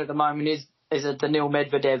their throne at the moment is Daniil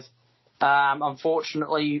Medvedev,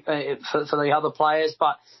 unfortunately, for the other players.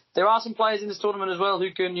 But there are some players in this tournament as well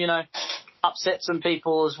who can, upset some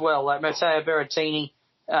people as well, like Matteo Berrettini,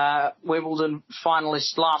 Wimbledon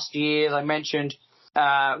finalist last year, as I mentioned.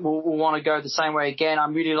 will want to go the same way again.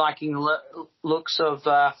 I'm really liking the looks of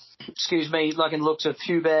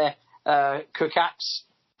Hubert Kukaks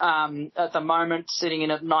at the moment, sitting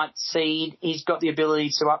in at 9th seed. He's got the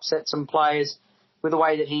ability to upset some players with the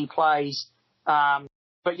way that he plays.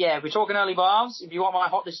 But yeah, we're talking early bars. If you want my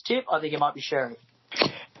hottest tip, I think it might be Sherry.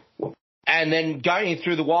 And then going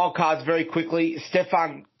through the wild cards very quickly,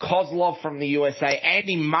 Stefan Kozlov from the USA,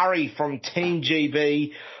 Andy Murray from Team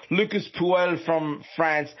GB, Lucas Puel from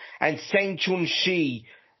France, and Seng Chun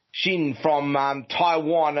Shin from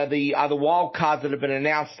Taiwan are the wild cards that have been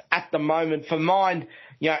announced at the moment. For mine,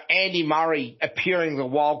 Andy Murray appearing as a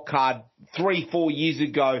wild card 3-4 years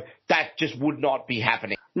ago, that just would not be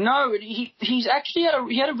happening. No, he's actually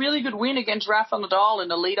had a really good win against Rafa Nadal in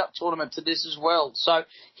the lead-up tournament to this as well. So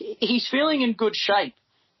he's feeling in good shape,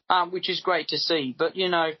 which is great to see. But, he's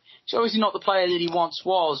obviously not the player that he once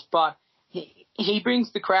was, but he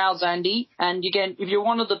brings the crowds, Andy. And, again, if you're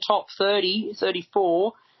one of the top 30,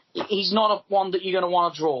 34, he's not one that you're going to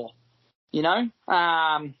want to draw,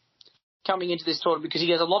 coming into this tournament, because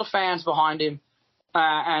he has a lot of fans behind him,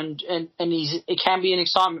 and it can be an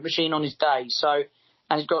excitement machine on his day. So,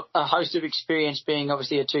 and he's got a host of experience, being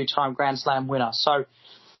obviously a 2-time Grand Slam winner. So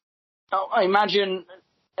I imagine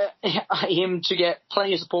him to get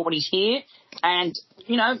plenty of support when he's here. And,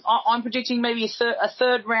 I'm predicting maybe a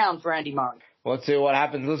third round for Andy Murray. Well, let's see what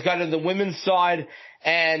happens. Let's go to the women's side.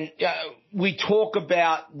 And we talk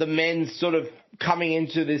about the men's sort of coming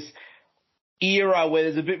into this era where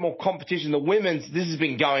there's a bit more competition. The women's, this has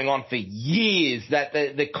been going on for years, that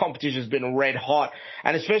the competition has been red hot.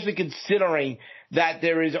 And especially considering that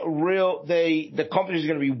there is the competition is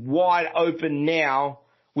going to be wide open now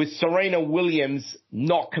with Serena Williams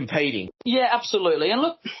not competing. Yeah, absolutely. And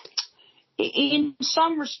look, in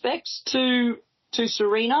some respects to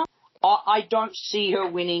Serena, I don't see her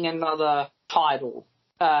winning another title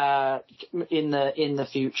in the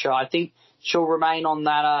future. I think she'll remain on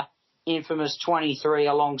that infamous 23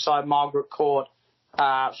 alongside Margaret Court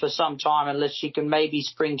for some time, unless she can maybe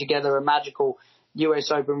spring together a magical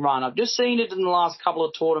US Open run. I've just seen it in the last couple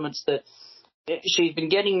of tournaments that she's been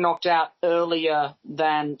getting knocked out earlier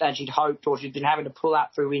than she'd hoped, or she's been having to pull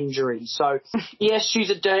out through injury. So, yes, she's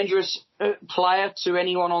a dangerous player to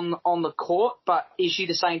anyone on the court, but is she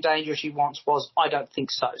the same danger she once was? I don't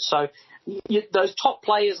think so. So those top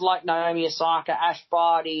players like Naomi Osaka, Ash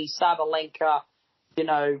Barty, Sabalenka,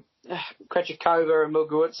 Krejcikova and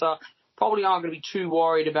Muguruza probably aren't going to be too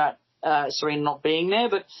worried about Serena not being there.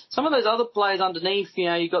 But some of those other players underneath,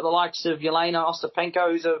 you've got the likes of Yelena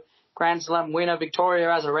Ostapenko, who's a Grand Slam winner, Victoria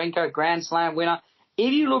Azarenka, Grand Slam winner.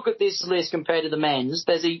 If you look at this list compared to the men's,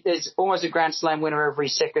 there's almost a Grand Slam winner every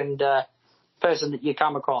second person that you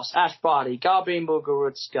come across. Ash Barty, Garbine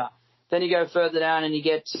Muguruza. Then you go further down and you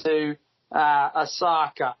get to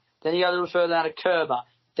Osaka. Then you go a little further down to Kerber.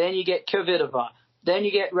 Then you get Kvitova. Then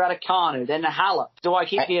you get Raducanu, then Halep. Do I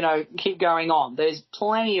keep going on? There's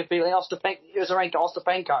plenty of people.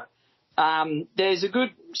 Ostapenko. There's a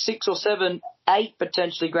good 6 or 7, 8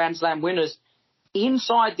 potentially Grand Slam winners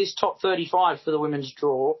inside this top 35 for the women's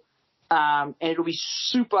draw. And it'll be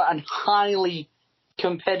super and highly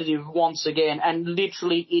competitive once again. And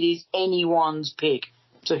literally it is anyone's pick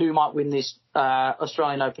to who might win this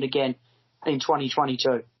Australian Open again in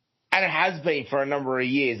 2022. And it has been for a number of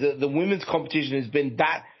years. The women's competition has been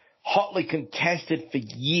that hotly contested for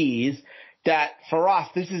years that for us,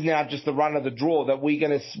 this is now just the run of the draw, that we're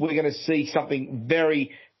going to see something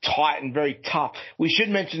very tight and very tough. We should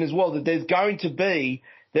mention as well that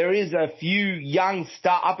there is a few young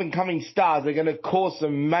up and coming stars that are going to cause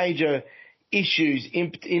some major issues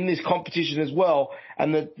in this competition as well.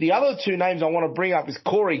 And the other two names I want to bring up is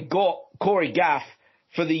Corey Gaff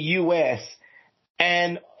for the US.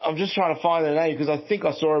 And I'm just trying to find her name because I think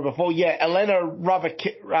I saw her before. Yeah, Elena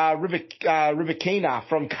Rybakina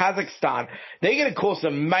from Kazakhstan. They're going to cause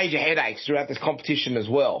some major headaches throughout this competition as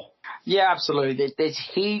well. Yeah, absolutely. There's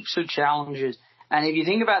heaps of challenges. And if you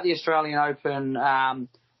think about the Australian Open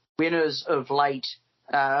winners of late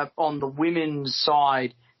on the women's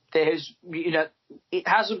side, it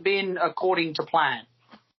hasn't been according to plan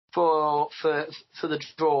for the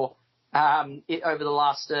draw over the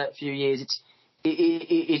last few years.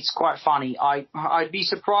 It's quite funny. I'd be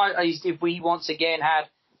surprised if we once again had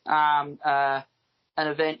an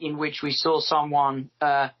event in which we saw someone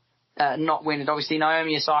not win it. Obviously,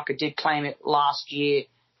 Naomi Osaka did claim it last year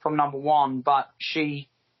from number one, but she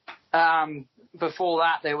before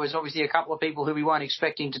that there was obviously a couple of people who we weren't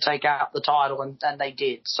expecting to take out the title, and they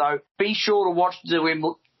did. So be sure to watch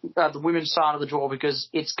the the women's side of the draw because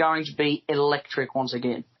it's going to be electric once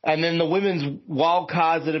again. And then the women's wild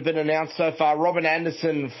cards that have been announced so far: Robin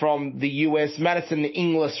Anderson from the US, Madison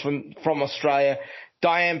Inglis from Australia,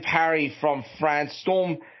 Diane Parry from France,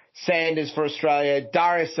 Storm Sanders for Australia,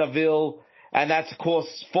 Daria Saville, and that's, of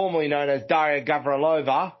course, formerly known as Daria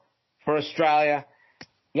Gavrilova for Australia,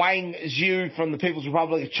 Wang Zhu from the People's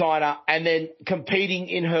Republic of China, and then competing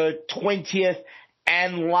in her 20th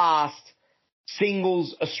and last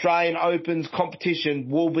singles Australian Opens competition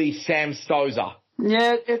will be Sam Stosur.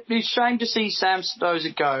 Yeah, it'd be a shame to see Sam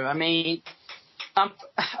Stosur go. I mean,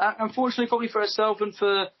 unfortunately, probably for herself and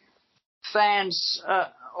for fans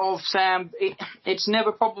of Sam, it's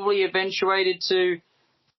never probably eventuated to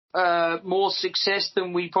more success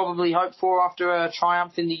than we probably hoped for after a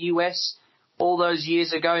triumph in the US all those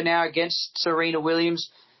years ago now against Serena Williams.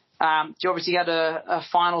 She obviously had a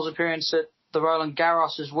finals appearance at the Roland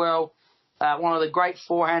Garros as well. One of the great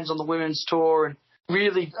forehands on the women's tour, and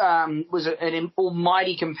really was an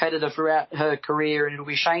almighty competitor throughout her career, and it'll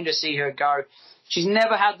be a shame to see her go. She's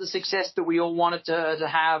never had the success that we all wanted her to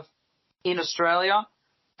have in Australia.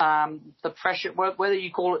 The pressure, whether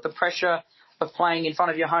you call it the pressure of playing in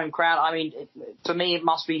front of your home crowd, I mean, to me it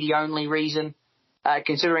must be the only reason,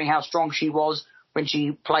 considering how strong she was when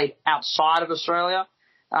she played outside of Australia.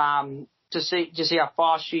 To see how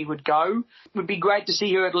far she would go. It would be great to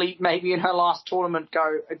see her at least maybe in her last tournament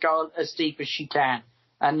go as deep as she can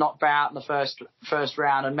and not bow out in the first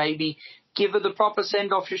round, and maybe give her the proper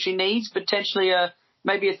send-off that she needs, potentially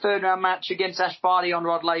maybe a third-round match against Ash Barty on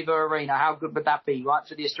Rod Laver Arena. How good would that be, right,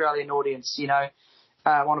 for the Australian audience? You know,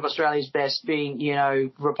 one of Australia's best being, you know,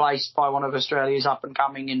 replaced by one of Australia's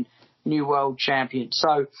up-and-coming and new world champion.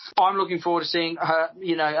 So I'm looking forward to seeing her,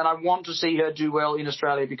 you know, and I want to see her do well in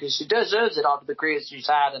Australia because she deserves it after the career she's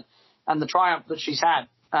had and the triumph that she's had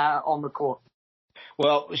on the court.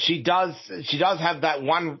 Well, she does have that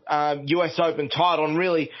one US Open title, and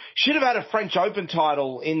really should have had a French Open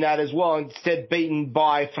title in that as well, instead beaten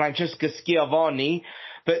by Francesca Schiavone.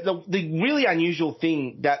 But the really unusual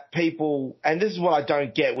thing that people, and this is what I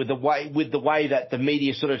don't get with the way that the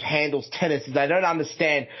media sort of handles tennis, is they don't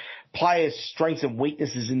understand players' strengths and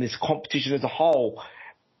weaknesses in this competition as a whole.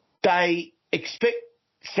 They expect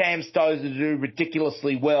Sam Stosur to do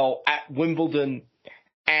ridiculously well at Wimbledon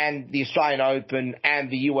and the Australian Open and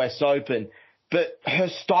the US Open, but her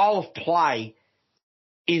style of play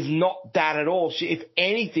is not that at all. If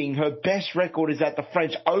anything, her best record is at the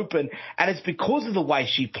French Open, and it's because of the way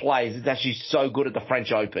she plays that she's so good at the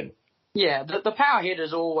French Open. Yeah, the power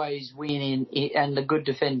hitters always win, and the good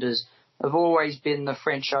defenders have always been the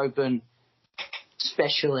French Open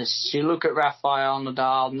specialists. You look at Rafael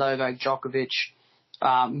Nadal, Novak Djokovic,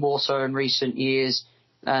 more so in recent years,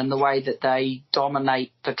 and the way that they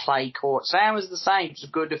dominate the clay court. Sam was the same. She's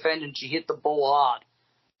a good defender, and she hit the ball hard.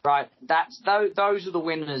 Right, those are the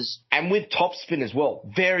winners. And with topspin as well.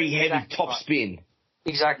 Very heavy topspin. Right.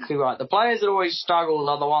 Exactly right. The players that always struggle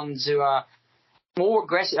are the ones who are more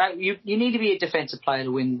aggressive. You need to be a defensive player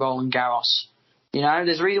to win Roland Garros. You know,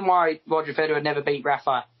 there's a reason why Roger Federer never beat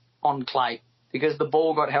Rafa on clay, because the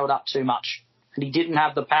ball got held up too much. And he didn't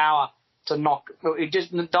have the power to knock.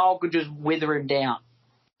 Nadal could just wither him down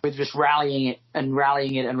with just rallying it and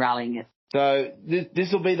rallying it and rallying it. So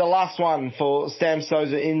this will be the last one for Sam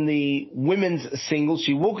Stosur in the women's singles.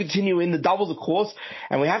 She will continue in the doubles, of course,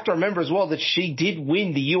 and we have to remember as well that she did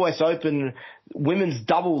win the US Open women's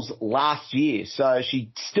doubles last year, so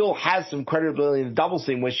she still has some credibility in the doubles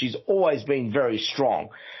scene where she's always been very strong.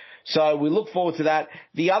 So we look forward to that.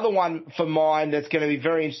 The other one for mine that's going to be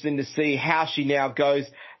very interesting to see how she now goes,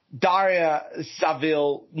 Daria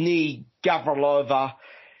Saville, Gavrilova.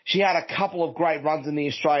 She had a couple of great runs in the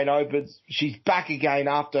Australian Open. She's back again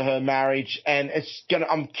after her marriage, and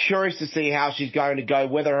I'm curious to see how she's going to go,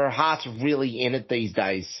 whether her heart's really in it these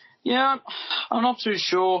days. Yeah, I'm not too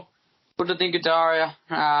sure what to think of Daria.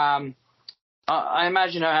 I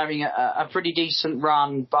imagine her having a pretty decent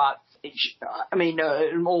run, but I mean,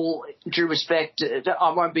 in all due respect,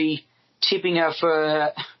 I won't be tipping her for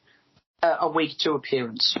a week 2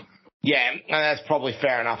 appearance. Yeah, and that's probably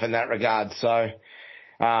fair enough in that regard. So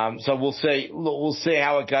we'll see. We'll see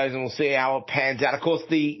how it goes, and we'll see how it pans out. Of course,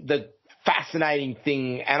 the fascinating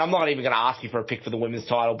thing, and I'm not even going to ask you for a pick for the women's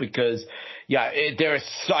title because, there are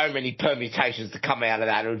so many permutations to come out of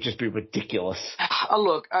that. It would just be ridiculous.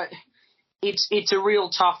 Look, it's a real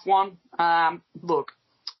tough one. Look,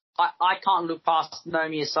 I can't look past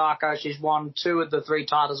Naomi Osaka. She's won 2 of the 3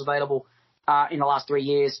 titles available in the last 3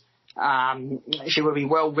 years. She will be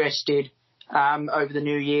well rested over the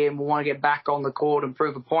new year and will want to get back on the court and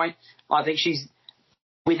prove a point. I think she's,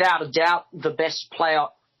 without a doubt, the best player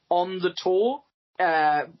on the tour.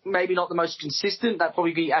 Maybe not the most consistent. That'd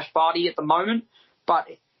probably be Ash Barty at the moment. But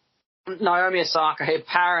Naomi Osaka, her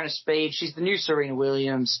power and her speed, she's the new Serena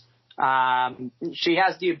Williams. She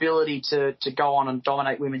has the ability to go on and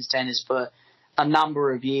dominate women's tennis for a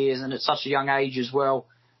number of years, and at such a young age as well.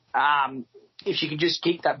 If she can just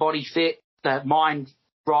keep that body fit, that mind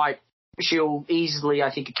right, she'll easily,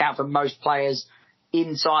 I think, account for most players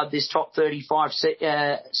inside this top 35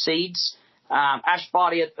 seeds. Ash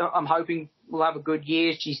Barty, I'm hoping, will have a good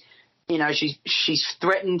year. She's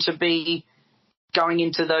threatened to be going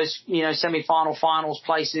into those, semi-final finals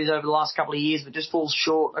places over the last couple of years, but just falls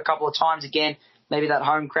short a couple of times again. Maybe that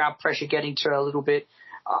home crowd pressure getting to her a little bit.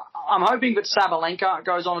 I'm hoping that Sabalenka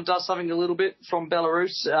goes on and does something a little bit from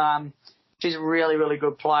Belarus. She's a really, really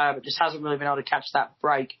good player, but just hasn't really been able to catch that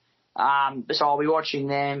break. So I'll be watching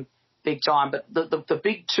them big time. But the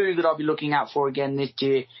big two that I'll be looking out for again this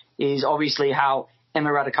year is obviously how Emma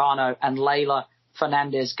Raducanu and Leylah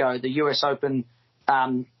Fernandez go, the US Open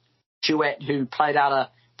duet who played out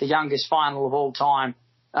the youngest final of all time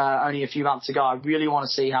only a few months ago. I really want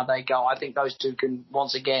to see how they go. I think those two can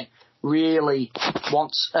once again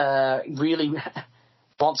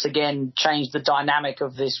once again change the dynamic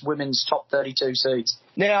of this women's top 32 seeds.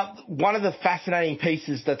 Now, one of the fascinating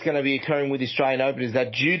pieces that's going to be occurring with the Australian Open is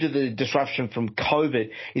that due to the disruption from COVID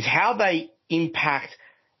is how they impact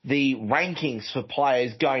the rankings for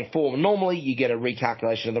players going forward. Normally, you get a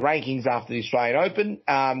recalculation of the rankings after the Australian Open,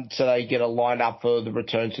 so they get a line-up for the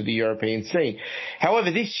return to the European scene. However,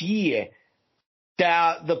 this year,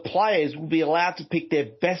 the players will be allowed to pick their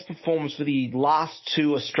best performance for the last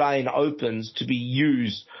two Australian Opens to be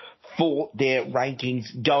used for their rankings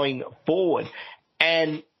going forward.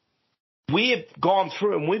 And we've gone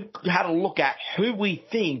through and we've had a look at who we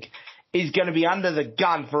think is going to be under the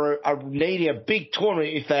gun for needing a big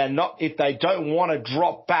tournament if they don't want to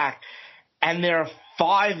drop back. And there are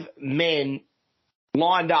 5 men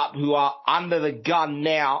lined up who are under the gun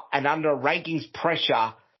now and under rankings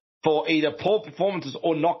pressure for either poor performances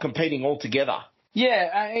or not competing altogether.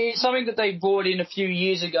 Yeah, it's something that they brought in a few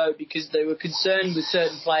years ago because they were concerned with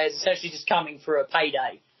certain players essentially just coming for a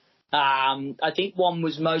payday. I think one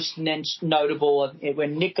was most notable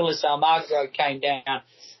when Nicolas Almagro came down.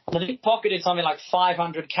 I think pocketed something like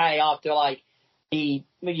 $500K after he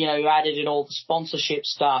added in all the sponsorship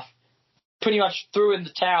stuff. Pretty much threw in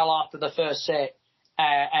the towel after the first set.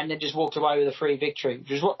 And then just walked away with a free victory, which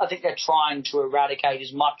is what I think they're trying to eradicate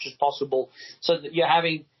as much as possible so that you're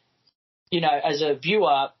having, as a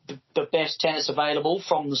viewer, the best tennis available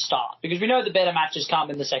from the start. Because we know the better matches come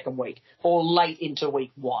in the second week or late into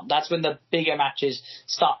week 1. That's when the bigger matches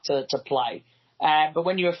start to play. But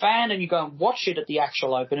when you're a fan and you go and watch it at the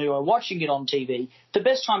actual Open or you're watching it on TV, the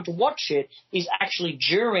best time to watch it is actually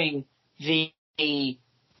during the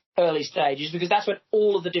early stages because that's when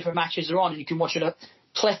all of the different matches are on and you can watch a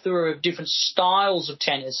plethora of different styles of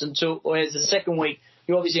tennis whereas the second week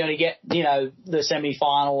you obviously only get, the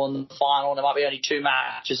semi-final and the final and there might be only 2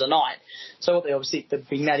 matches a night. So what they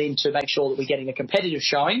bring that in to make sure that we're getting a competitive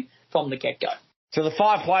showing from the get-go. So the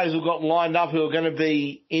 5 players we've got lined up who are going to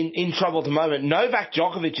be in trouble at the moment, Novak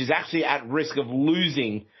Djokovic is actually at risk of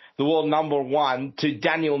losing the world number 1 to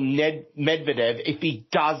Daniel Medvedev if he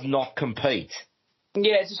does not compete.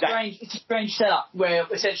 Yeah, it's a strange setup where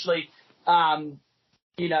essentially,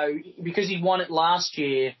 because he won it last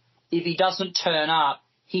year, if he doesn't turn up,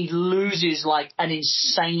 he loses an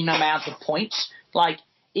insane amount of points.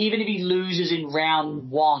 Even if he loses in round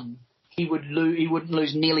 1, he wouldn't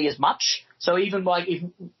lose nearly as much. So even if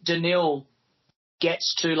Daniil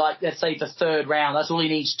gets to let's say the 3rd round, that's all he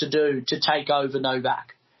needs to do to take over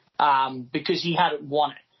Novak, because he hadn't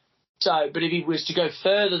won it. So, but if he was to go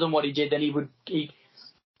further than what he did, then he would get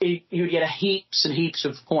heaps and heaps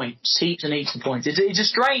of points. It's a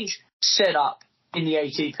strange setup in the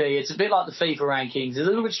ATP. It's a bit like the FIFA rankings. It's a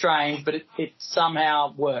little bit strange, but it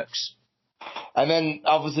somehow works. And then,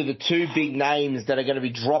 obviously, the 2 big names that are going to be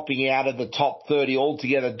dropping out of the top 30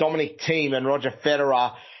 altogether, Dominic Thiem and Roger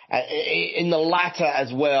Federer. In the latter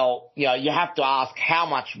as well, you have to ask how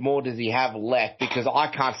much more does he have left because I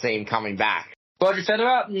can't see him coming back. Roger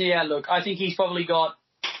Federer? Yeah, look, I think he's probably got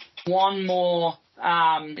one more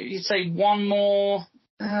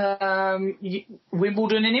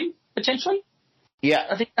Wimbledon in him, potentially. Yeah.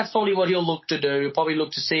 I think that's probably what he'll look to do. He'll probably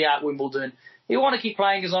look to see out Wimbledon. He'll want to keep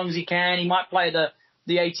playing as long as he can. He might play the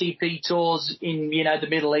ATP tours in, the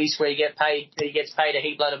Middle East where he gets paid a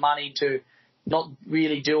heap load of money to not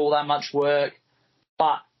really do all that much work.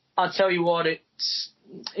 But I'll tell you what,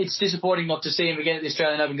 it's disappointing not to see him again at the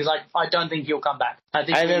Australian Open because I don't think he'll come back. I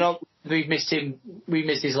think we've missed him. We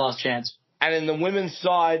missed his last chance. And in the women's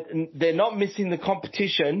side, they're not missing the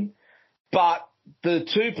competition, but the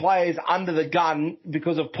two players under the gun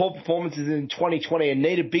because of poor performances in 2020 and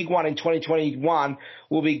need a big one in 2021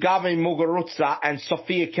 will be Gabi Muguruza and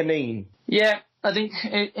Sofia Kenin. Yeah, I think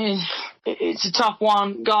it's a tough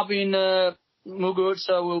one. Gabi and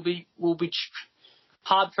Muguruza will be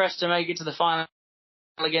hard pressed to make it to the final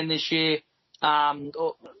again this year.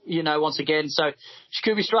 Once again, so she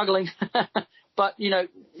could be struggling, but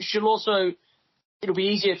she'll also. It'll be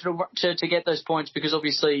easier to get those points because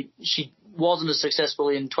obviously she wasn't as successful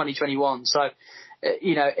in 2021. So,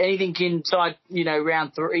 anything inside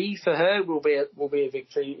round 3 for her will be a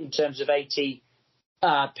victory in terms of ATP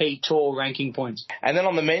Tour ranking points. And then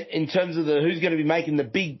on the men, in terms of who's going to be making the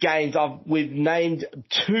big gains, we've named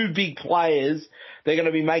 2 big players. They're going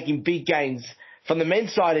to be making big gains. From the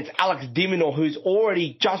men's side, it's Alex de Minaur, who's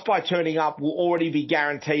already, just by turning up, will already be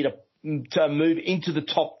guaranteed to move into the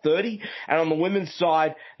top 30. And on the women's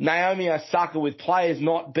side, Naomi Osaka, with players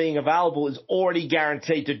not being available, is already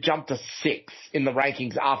guaranteed to jump to 6th in the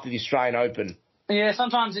rankings after the Australian Open. Yeah,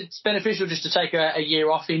 sometimes it's beneficial just to take a year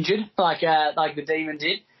off injured, like the Demon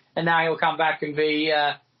did, and now he'll come back and be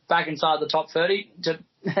back inside the top 30,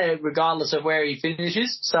 regardless of where he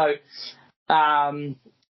finishes. So,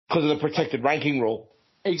 because of the protected ranking rule.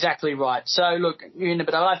 Exactly right. So look,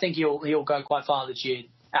 but I think he'll go quite far this year.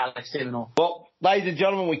 Alex de Minaur. Well, ladies and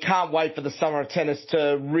gentlemen, we can't wait for the summer of tennis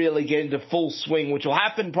to really get into full swing, which will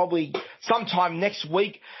happen probably sometime next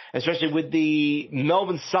week, especially with the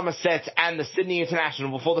Melbourne Somerset and the Sydney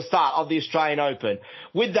International before the start of the Australian Open.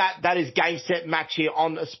 With that is Game Set Match here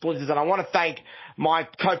on Splinters, and I want to thank my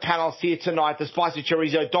co-panelists here tonight, the Spicy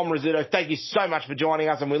Chorizo, Dom Rizzuto. Thank you so much for joining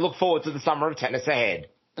us, and we look forward to the summer of tennis ahead.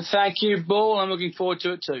 Thank you, Bull. I'm looking forward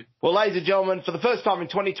to it too. Well, ladies and gentlemen, for the first time in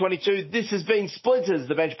 2022, this has been Splinters,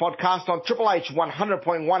 the Bench podcast on Triple H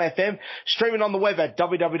 100.1 FM, streaming on the web at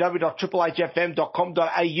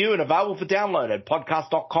www.triplehfm.com.au and available for download at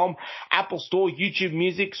podcast.com, Apple Store, YouTube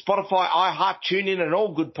Music, Spotify, iHeart, TuneIn, and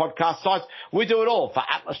all good podcast sites. We do it all for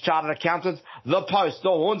Atlas Chartered Accountants, The Post, the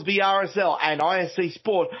Hornsby RSL, and ISC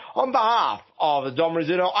Sport. On behalf of Dom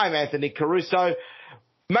Rizzuto, I'm Anthony Caruso.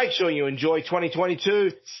 Make sure you enjoy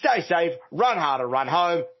 2022. Stay safe, run harder, run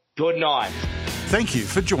home. Good night. Thank you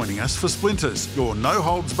for joining us for Splinters, your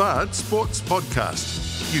no-holds-barred sports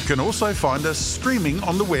podcast. You can also find us streaming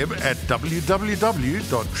on the web at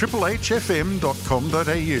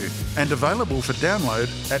www.triplehfm.com.au and available for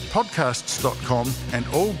download at podcasts.com and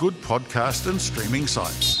all good podcast and streaming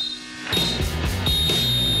sites.